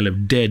her pile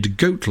of dead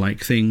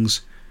goat-like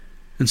things,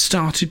 and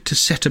started to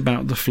set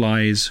about the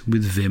flies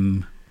with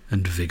vim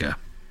and vigour.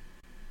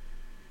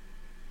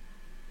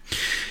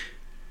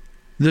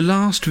 The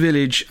last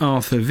village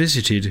Arthur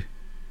visited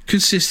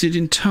consisted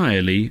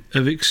entirely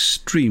of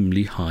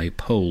extremely high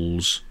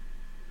poles.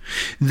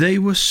 They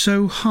were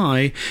so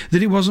high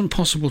that it wasn't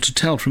possible to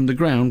tell from the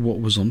ground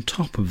what was on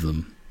top of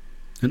them,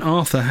 and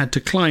Arthur had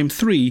to climb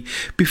 3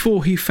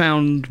 before he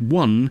found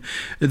one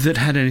that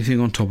had anything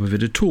on top of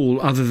it at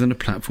all other than a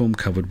platform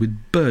covered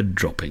with bird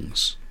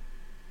droppings.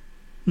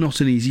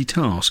 Not an easy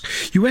task.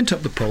 You went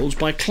up the poles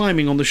by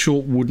climbing on the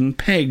short wooden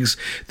pegs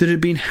that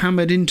had been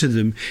hammered into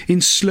them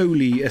in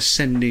slowly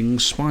ascending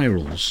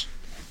spirals.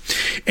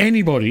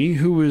 Anybody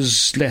who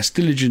was a less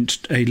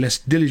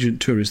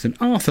diligent tourist than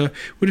Arthur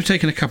would have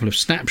taken a couple of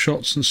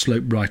snapshots and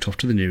sloped right off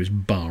to the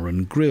nearest bar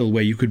and grill,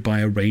 where you could buy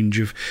a range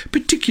of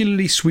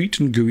particularly sweet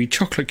and gooey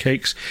chocolate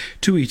cakes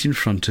to eat in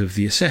front of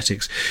the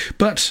ascetics.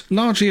 But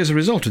largely as a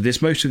result of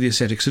this, most of the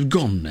ascetics had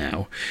gone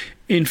now.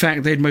 In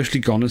fact, they'd mostly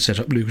gone and set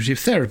up lucrative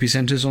therapy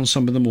centres on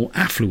some of the more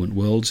affluent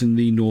worlds in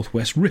the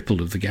northwest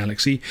ripple of the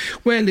galaxy,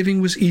 where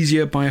living was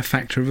easier by a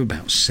factor of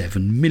about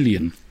 7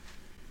 million.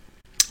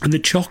 And the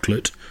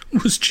chocolate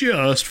was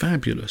just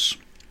fabulous.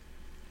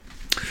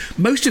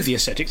 Most of the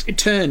ascetics, it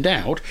turned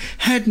out,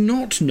 had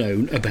not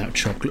known about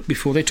chocolate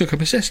before they took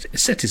up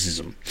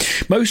asceticism.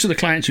 Most of the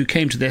clients who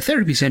came to their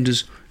therapy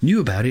centres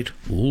knew about it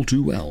all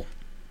too well.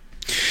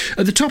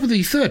 At the top of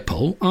the 3rd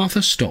pole,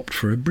 Arthur stopped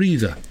for a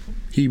breather.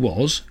 He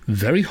was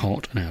very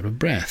hot and out of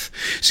breath,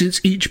 since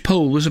each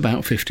pole was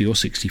about 50 or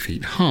 60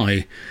 feet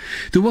high.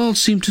 The world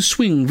seemed to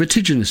swing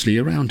vertiginously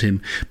around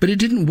him, but it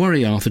didn't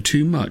worry Arthur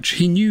too much.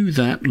 He knew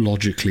that,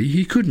 logically,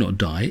 he could not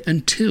die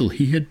until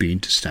he had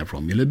been to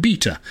Stavromula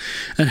Beta,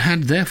 and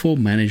had therefore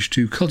managed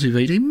to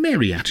cultivate a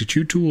merry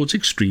attitude towards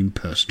extreme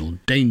personal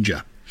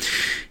danger.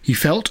 He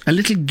felt a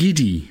little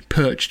giddy,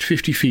 perched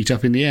 50 feet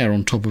up in the air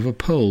on top of a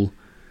pole,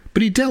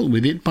 but he dealt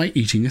with it by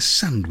eating a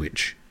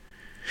sandwich.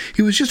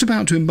 He was just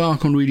about to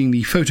embark on reading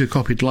the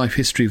photocopied life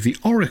history of the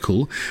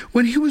Oracle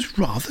when he was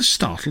rather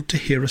startled to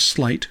hear a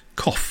slight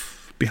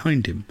cough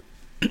behind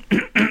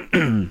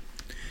him.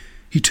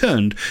 He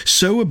turned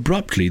so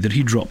abruptly that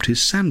he dropped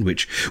his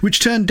sandwich, which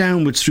turned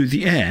downwards through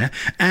the air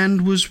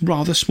and was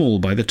rather small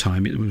by the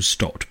time it was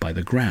stopped by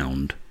the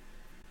ground.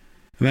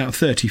 About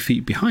 30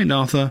 feet behind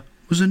Arthur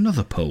was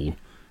another pole,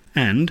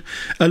 and,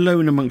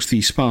 alone amongst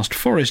the sparse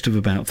forest of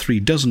about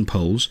 3 dozen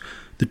poles,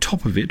 the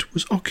top of it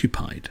was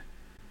occupied.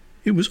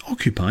 It was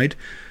occupied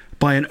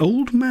by an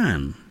old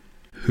man,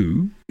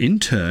 who, in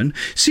turn,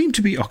 seemed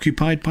to be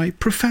occupied by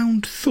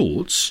profound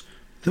thoughts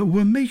that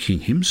were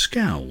making him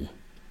scowl.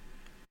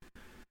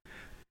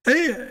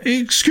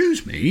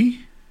 "Excuse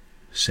me,"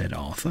 said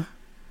Arthur.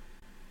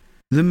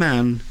 The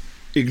man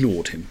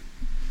ignored him.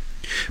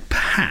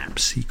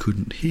 Perhaps he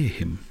couldn't hear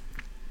him.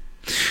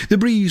 The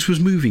breeze was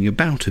moving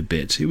about a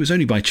bit. It was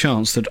only by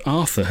chance that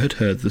Arthur had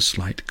heard the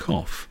slight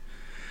cough.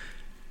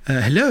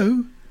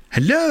 "Hello?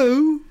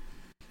 Hello?"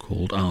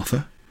 called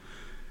Arthur.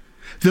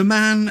 The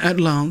man at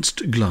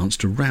last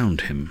glanced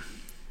around him.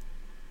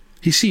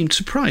 He seemed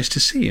surprised to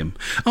see him.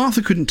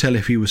 Arthur couldn't tell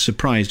if he was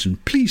surprised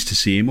and pleased to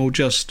see him, or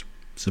just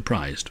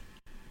surprised.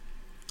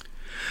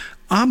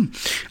 Are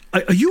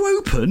you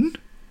open?"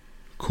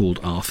 called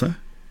Arthur.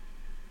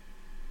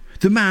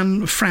 The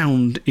man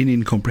frowned in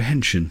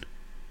incomprehension.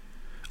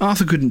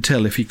 Arthur couldn't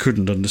tell if he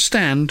couldn't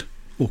understand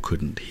or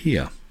couldn't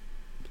hear.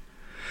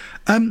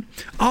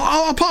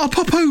 I'll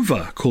pop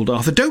over," called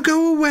Arthur. "Don't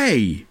go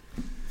away."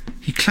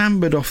 He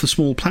clambered off the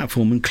small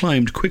platform and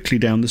climbed quickly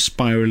down the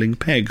spiralling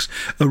pegs,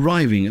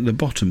 arriving at the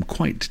bottom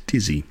quite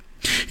dizzy.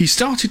 He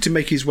started to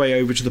make his way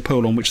over to the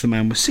pole on which the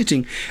man was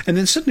sitting, and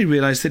then suddenly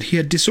realised that he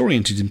had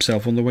disoriented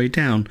himself on the way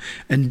down,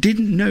 and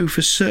didn't know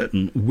for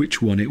certain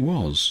which one it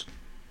was.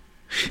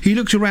 He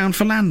looked around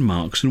for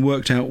landmarks and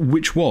worked out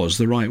which was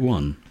the right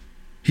one.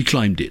 He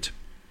climbed it.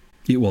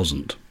 It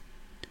wasn't.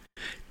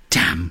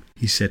 "Damn,"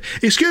 he said.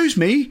 "Excuse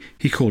me,"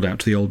 he called out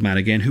to the old man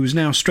again, who was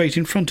now straight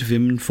in front of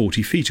him and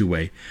 40 feet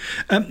away.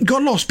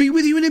 "Got lost. Be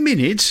with you in a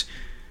minute."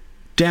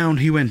 Down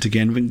he went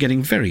again,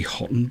 getting very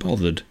hot and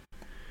bothered.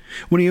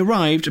 When he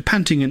arrived,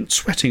 panting and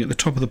sweating at the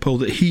top of the pole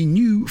that he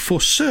knew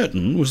for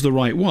certain was the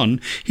right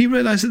one, he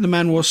realised that the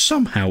man was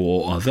somehow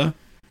or other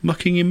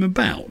mucking him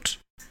about.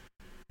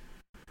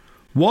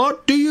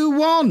 "What do you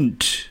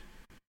want?"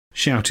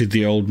 shouted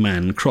the old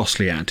man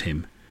crossly at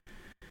him.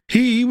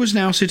 He was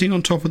now sitting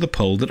on top of the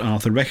pole that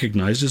Arthur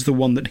recognised as the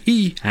one that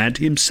he had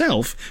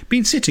himself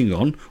been sitting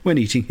on when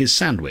eating his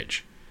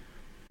sandwich.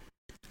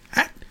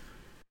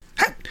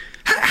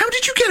 How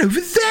did you get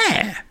over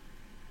there?"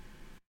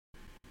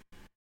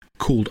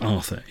 called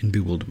Arthur in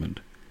bewilderment.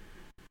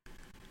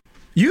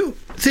 "You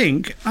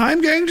think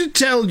I'm going to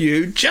tell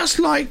you, just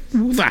like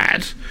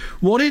that,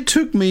 what it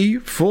took me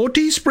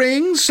 40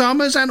 springs,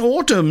 summers and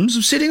autumns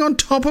of sitting on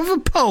top of a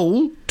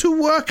pole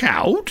to work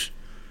out?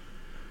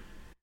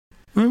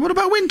 What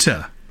about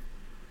winter?"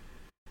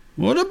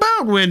 "What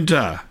about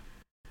winter?"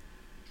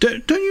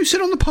 Don't you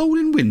sit on the pole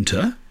in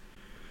winter?"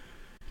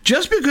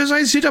 "Just because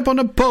I sit up on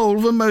a pole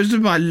for most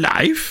of my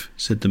life,"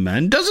 said the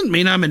man, "doesn't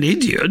mean I'm an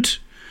idiot.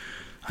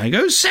 I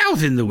go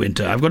south in the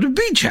winter. I've got a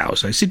beach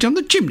house. I sit on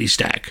the chimney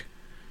stack."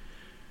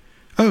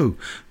 "Oh,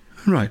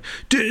 right.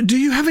 Do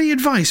you have any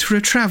advice for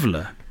a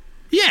traveller?"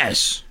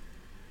 "Yes.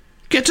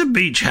 Get a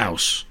beach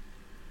house."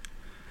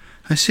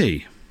 "I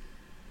see.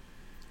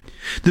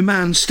 The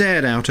man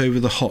stared out over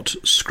the hot,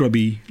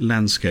 scrubby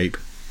landscape.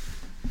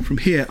 From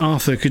here,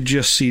 Arthur could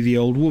just see the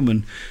old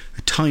woman,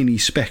 a tiny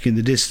speck in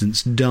the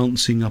distance,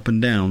 dancing up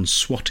and down,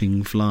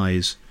 swatting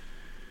flies.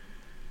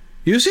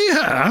 "You see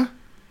her?"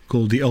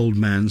 called the old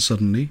man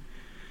suddenly.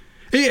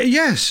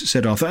 "Yes,"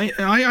 said Arthur.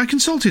 I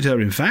consulted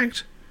her, in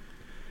fact."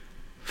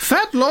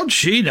 "Fat lot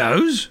she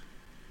knows.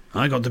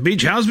 I got the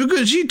beach house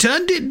because she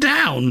turned it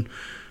down.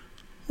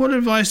 What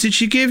advice did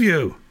she give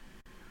you?"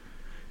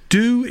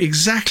 "Do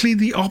exactly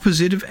the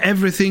opposite of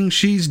everything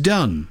she's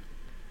done."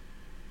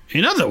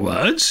 "In other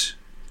words,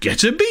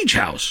 get a beach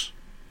house."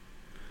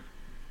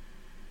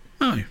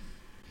 "I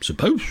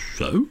suppose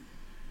so,"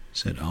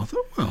 said Arthur.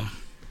 "Well,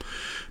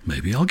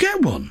 maybe I'll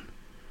get one."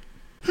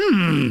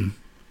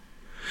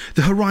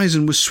 The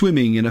horizon was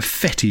swimming in a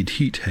fetid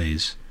heat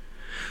haze.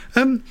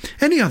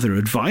 Any other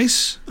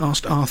advice?"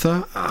 asked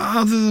Arthur,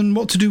 "other than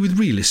what to do with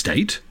real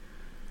estate?"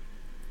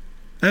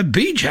 "A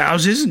beach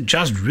house isn't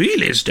just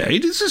real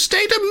estate, it's a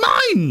state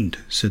of mind,"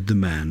 said the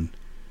man.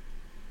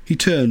 He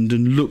turned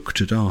and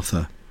looked at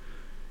Arthur.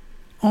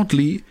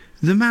 Oddly,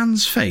 the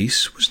man's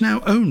face was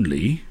now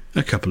only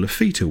a couple of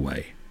feet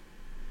away.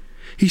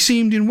 He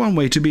seemed in one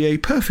way to be a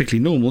perfectly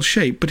normal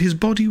shape, but his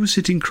body was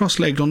sitting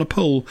cross-legged on a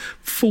pole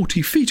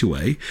 40 feet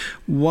away,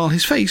 while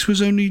his face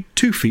was only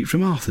 2 feet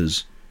from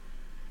Arthur's.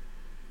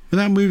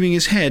 Without moving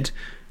his head,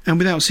 and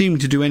without seeming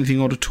to do anything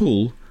odd at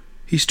all,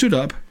 he stood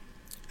up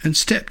and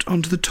stepped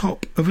onto the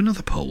top of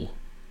another pole.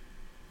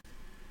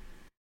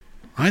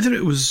 Either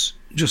it was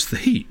just the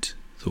heat,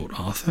 thought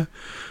Arthur,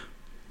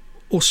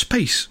 or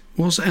space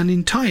was an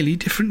entirely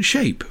different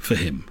shape for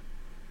him.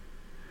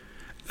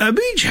 "A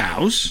beach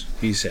house,"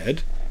 he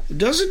said,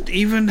 "doesn't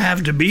even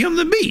have to be on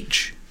the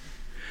beach,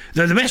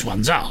 though the best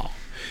ones are.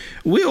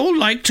 We all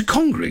like to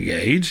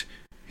congregate,"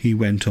 he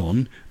went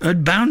on,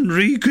 "at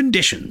boundary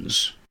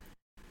conditions."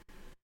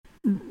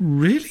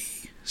 "Really?"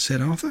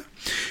 said Arthur.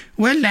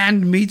 "Where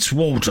land meets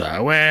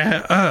water,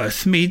 where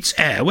earth meets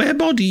air, where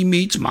body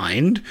meets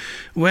mind,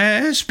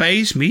 where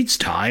space meets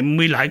time,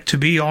 we like to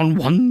be on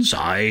one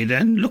side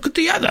and look at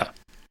the other."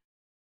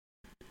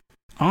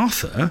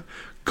 Arthur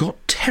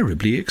got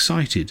terribly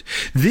excited.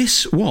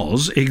 This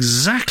was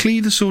exactly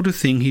the sort of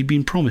thing he'd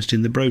been promised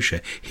in the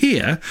brochure.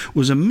 Here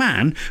was a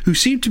man who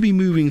seemed to be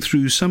moving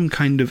through some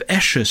kind of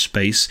Escher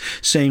space,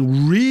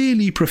 saying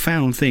really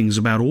profound things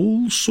about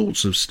all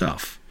sorts of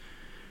stuff.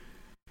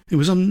 It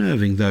was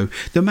unnerving, though.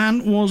 The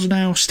man was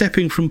now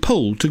stepping from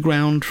pole to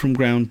ground, from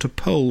ground to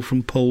pole,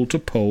 from pole to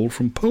pole,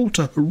 from pole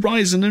to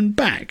horizon and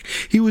back.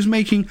 He was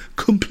making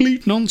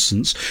complete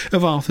nonsense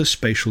of Arthur's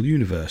spatial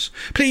universe.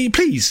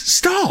 Please,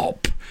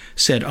 stop!"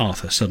 said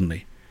Arthur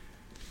suddenly.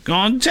 "Go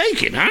on,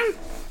 take it, huh?"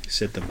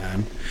 said the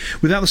man.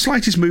 Without the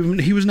slightest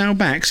movement, he was now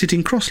back,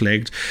 sitting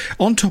cross-legged,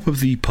 on top of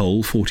the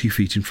pole 40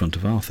 feet in front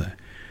of Arthur.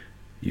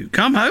 "You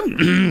come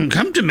home,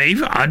 come to me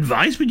for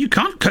advice, but you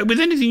can't cope with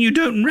anything you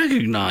don't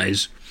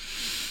recognise.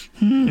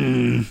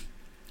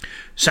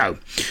 So,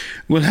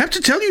 we'll have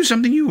to tell you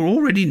something you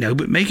already know,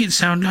 but make it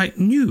sound like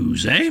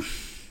news, eh?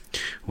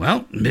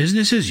 Well,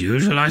 business as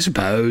usual, I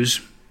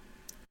suppose."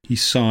 He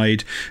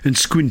sighed and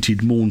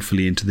squinted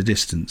mournfully into the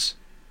distance.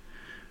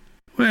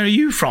 "Where are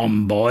you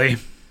from, boy?"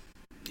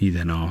 he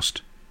then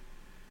asked.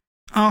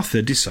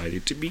 Arthur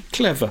decided to be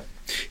clever.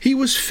 He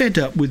was fed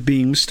up with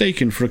being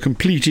mistaken for a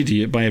complete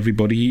idiot by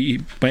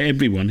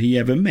everyone he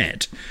ever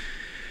met.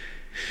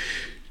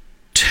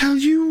 "Tell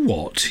you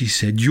what," he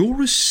said,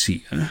 "you're a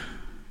seer.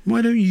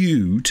 Why don't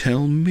you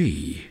tell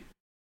me?"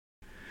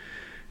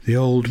 The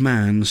old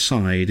man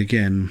sighed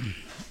again.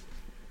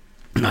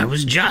 "I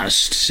was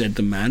just," said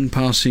the man,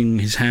 passing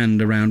his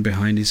hand around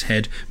behind his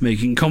head,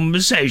 "making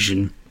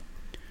conversation."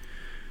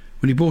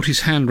 When he brought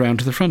his hand round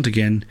to the front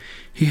again,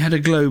 he had a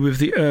globe of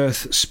the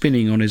earth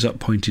spinning on his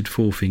up-pointed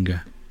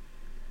forefinger.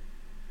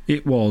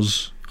 It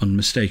was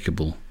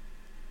unmistakable.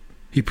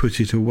 He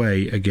put it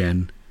away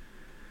again.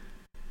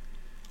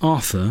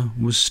 Arthur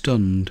was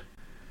stunned.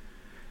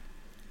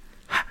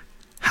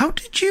 "How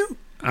did you—"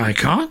 "I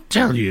can't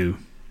tell you."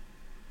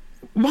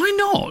 "Why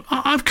not?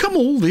 I've come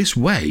all this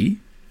way."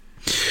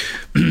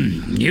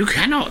 "You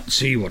cannot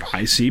see what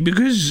I see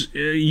because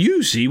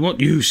you see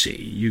what you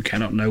see. You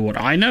cannot know what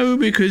I know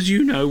because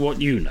you know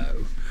what you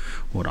know.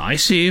 What I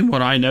see and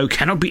what I know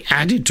cannot be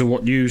added to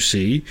what you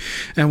see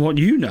and what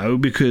you know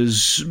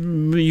because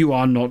you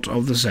are not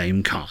of the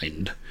same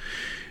kind.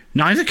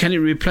 Neither can it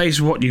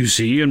replace what you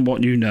see and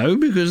what you know,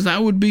 because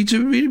that would be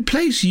to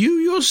replace you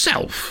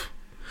yourself."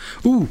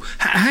 "Ooh,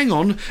 hang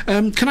on.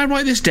 Can I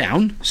write this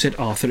down?" said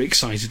Arthur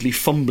excitedly,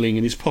 fumbling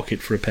in his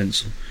pocket for a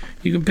pencil.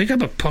 "You can pick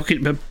up a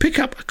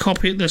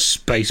copy at the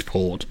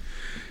spaceport,"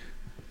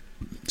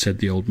 said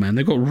the old man.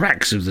 "They've got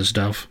racks of the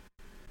stuff."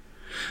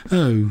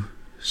 "Oh,"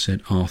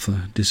 said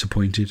Arthur,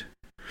 disappointed.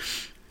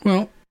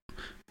 "Well,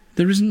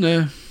 isn't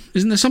there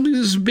something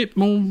that's a bit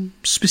more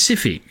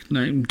specific,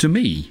 to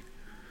me?"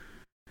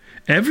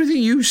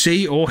 "Everything you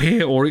see or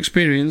hear or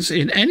experience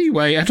in any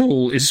way at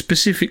all is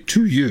specific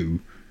to you.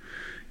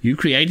 You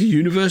create a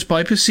universe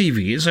by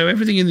perceiving it, so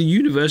everything in the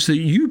universe that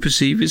you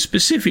perceive is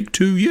specific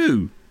to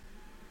you."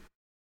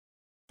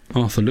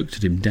 Arthur looked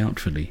at him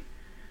doubtfully.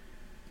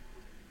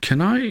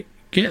 "Can I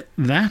get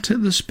that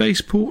at the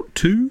spaceport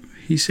too?"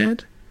 he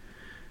said.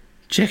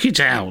 "Check it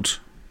out,"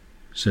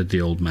 said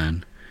the old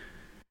man.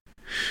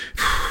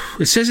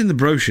 "It says in the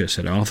brochure,"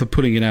 said Arthur,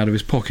 pulling it out of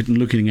his pocket and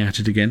looking at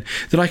it again,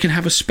 "that I can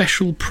have a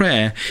special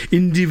prayer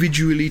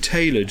individually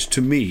tailored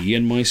to me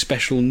and my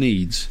special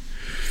needs."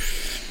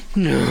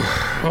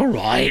 "All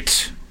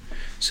right,"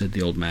 said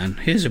the old man.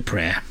 "Here's a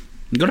prayer.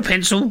 You got a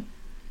pencil?"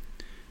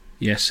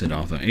 "Yes," said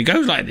Arthur. "It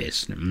goes like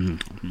this.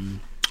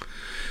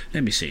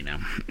 Let me see now.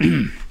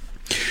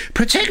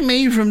 Protect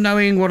me from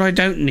knowing what I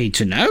don't need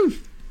to know.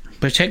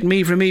 Protect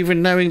me from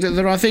even knowing that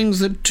there are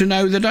things to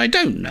know that I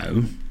don't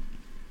know.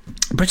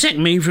 Protect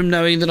me from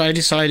knowing that I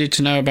decided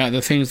to know about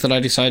the things that I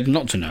decided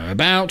not to know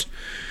about.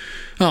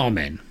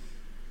 Amen."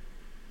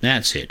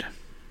 That's it.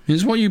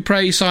 It's what you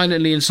pray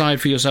silently inside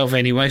for yourself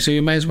anyway, so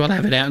you may as well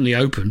have it out in the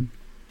open.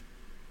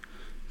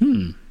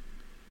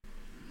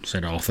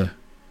 Said Arthur.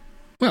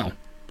 "Well,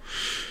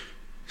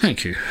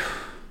 thank you.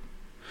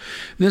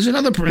 There's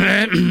another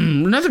prayer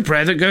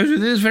that goes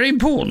with it that's very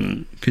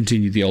important,"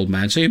 continued the old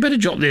man, "so you better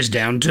jot this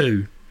down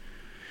too.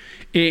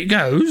 It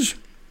goes,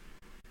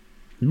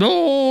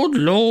 Lord,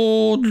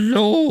 Lord,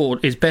 Lord."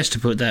 It's best to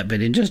put that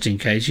bit in, just in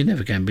case. You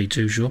never can be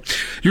too sure.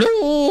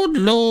 "Lord,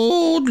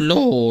 Lord,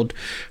 Lord,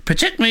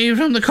 protect me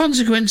from the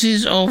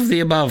consequences of the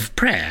above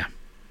prayer.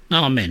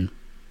 Amen."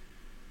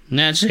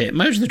 That's it.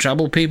 Most of the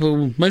trouble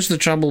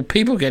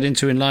people get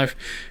into in life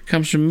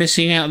comes from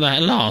missing out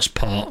that last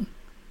part.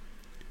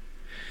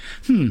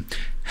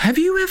 Have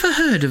you ever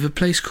heard of a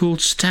place called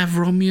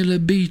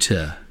Stavromula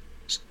Beta?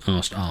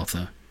 Asked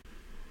Arthur.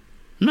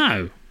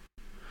 No.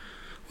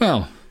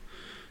 Well,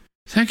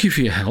 thank you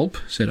for your help,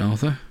 said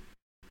Arthur.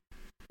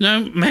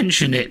 Don't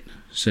mention it,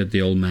 said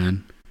the old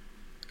man,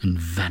 and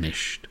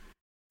vanished.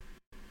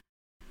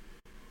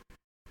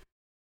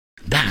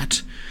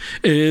 That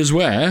is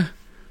where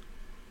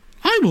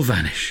I will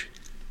vanish.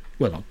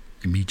 Well, not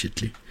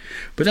immediately.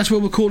 But that's where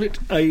we'll call it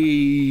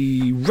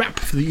a wrap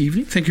for the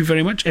evening. Thank you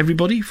very much,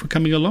 everybody, for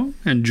coming along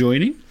and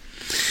joining.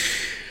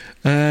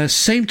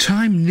 Same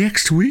time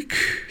next week.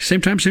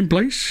 Same time, same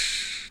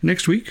place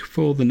next week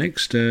for the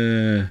next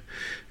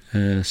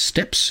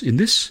steps in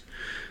this.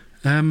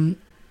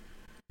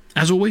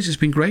 As always, it's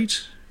been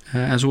great.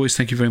 As always,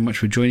 thank you very much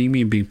for joining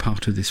me and being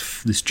part of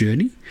this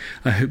journey.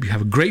 I hope you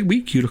have a great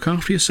week. You look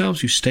after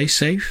yourselves. You stay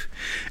safe.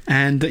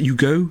 And that you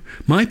go...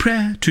 My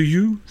prayer to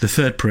you, the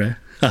third prayer,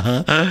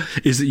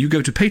 is that you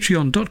go to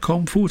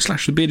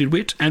patreon.com/The Bearded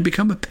Wit and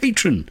become a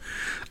patron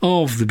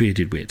of The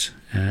Bearded Wit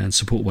and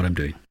support what I'm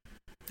doing.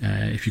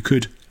 If you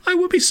could, I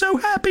would be so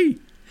happy.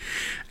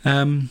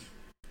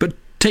 But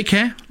take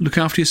care. Look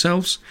after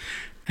yourselves.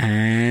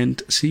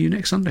 And see you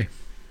next Sunday.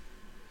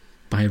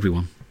 Bye,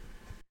 everyone.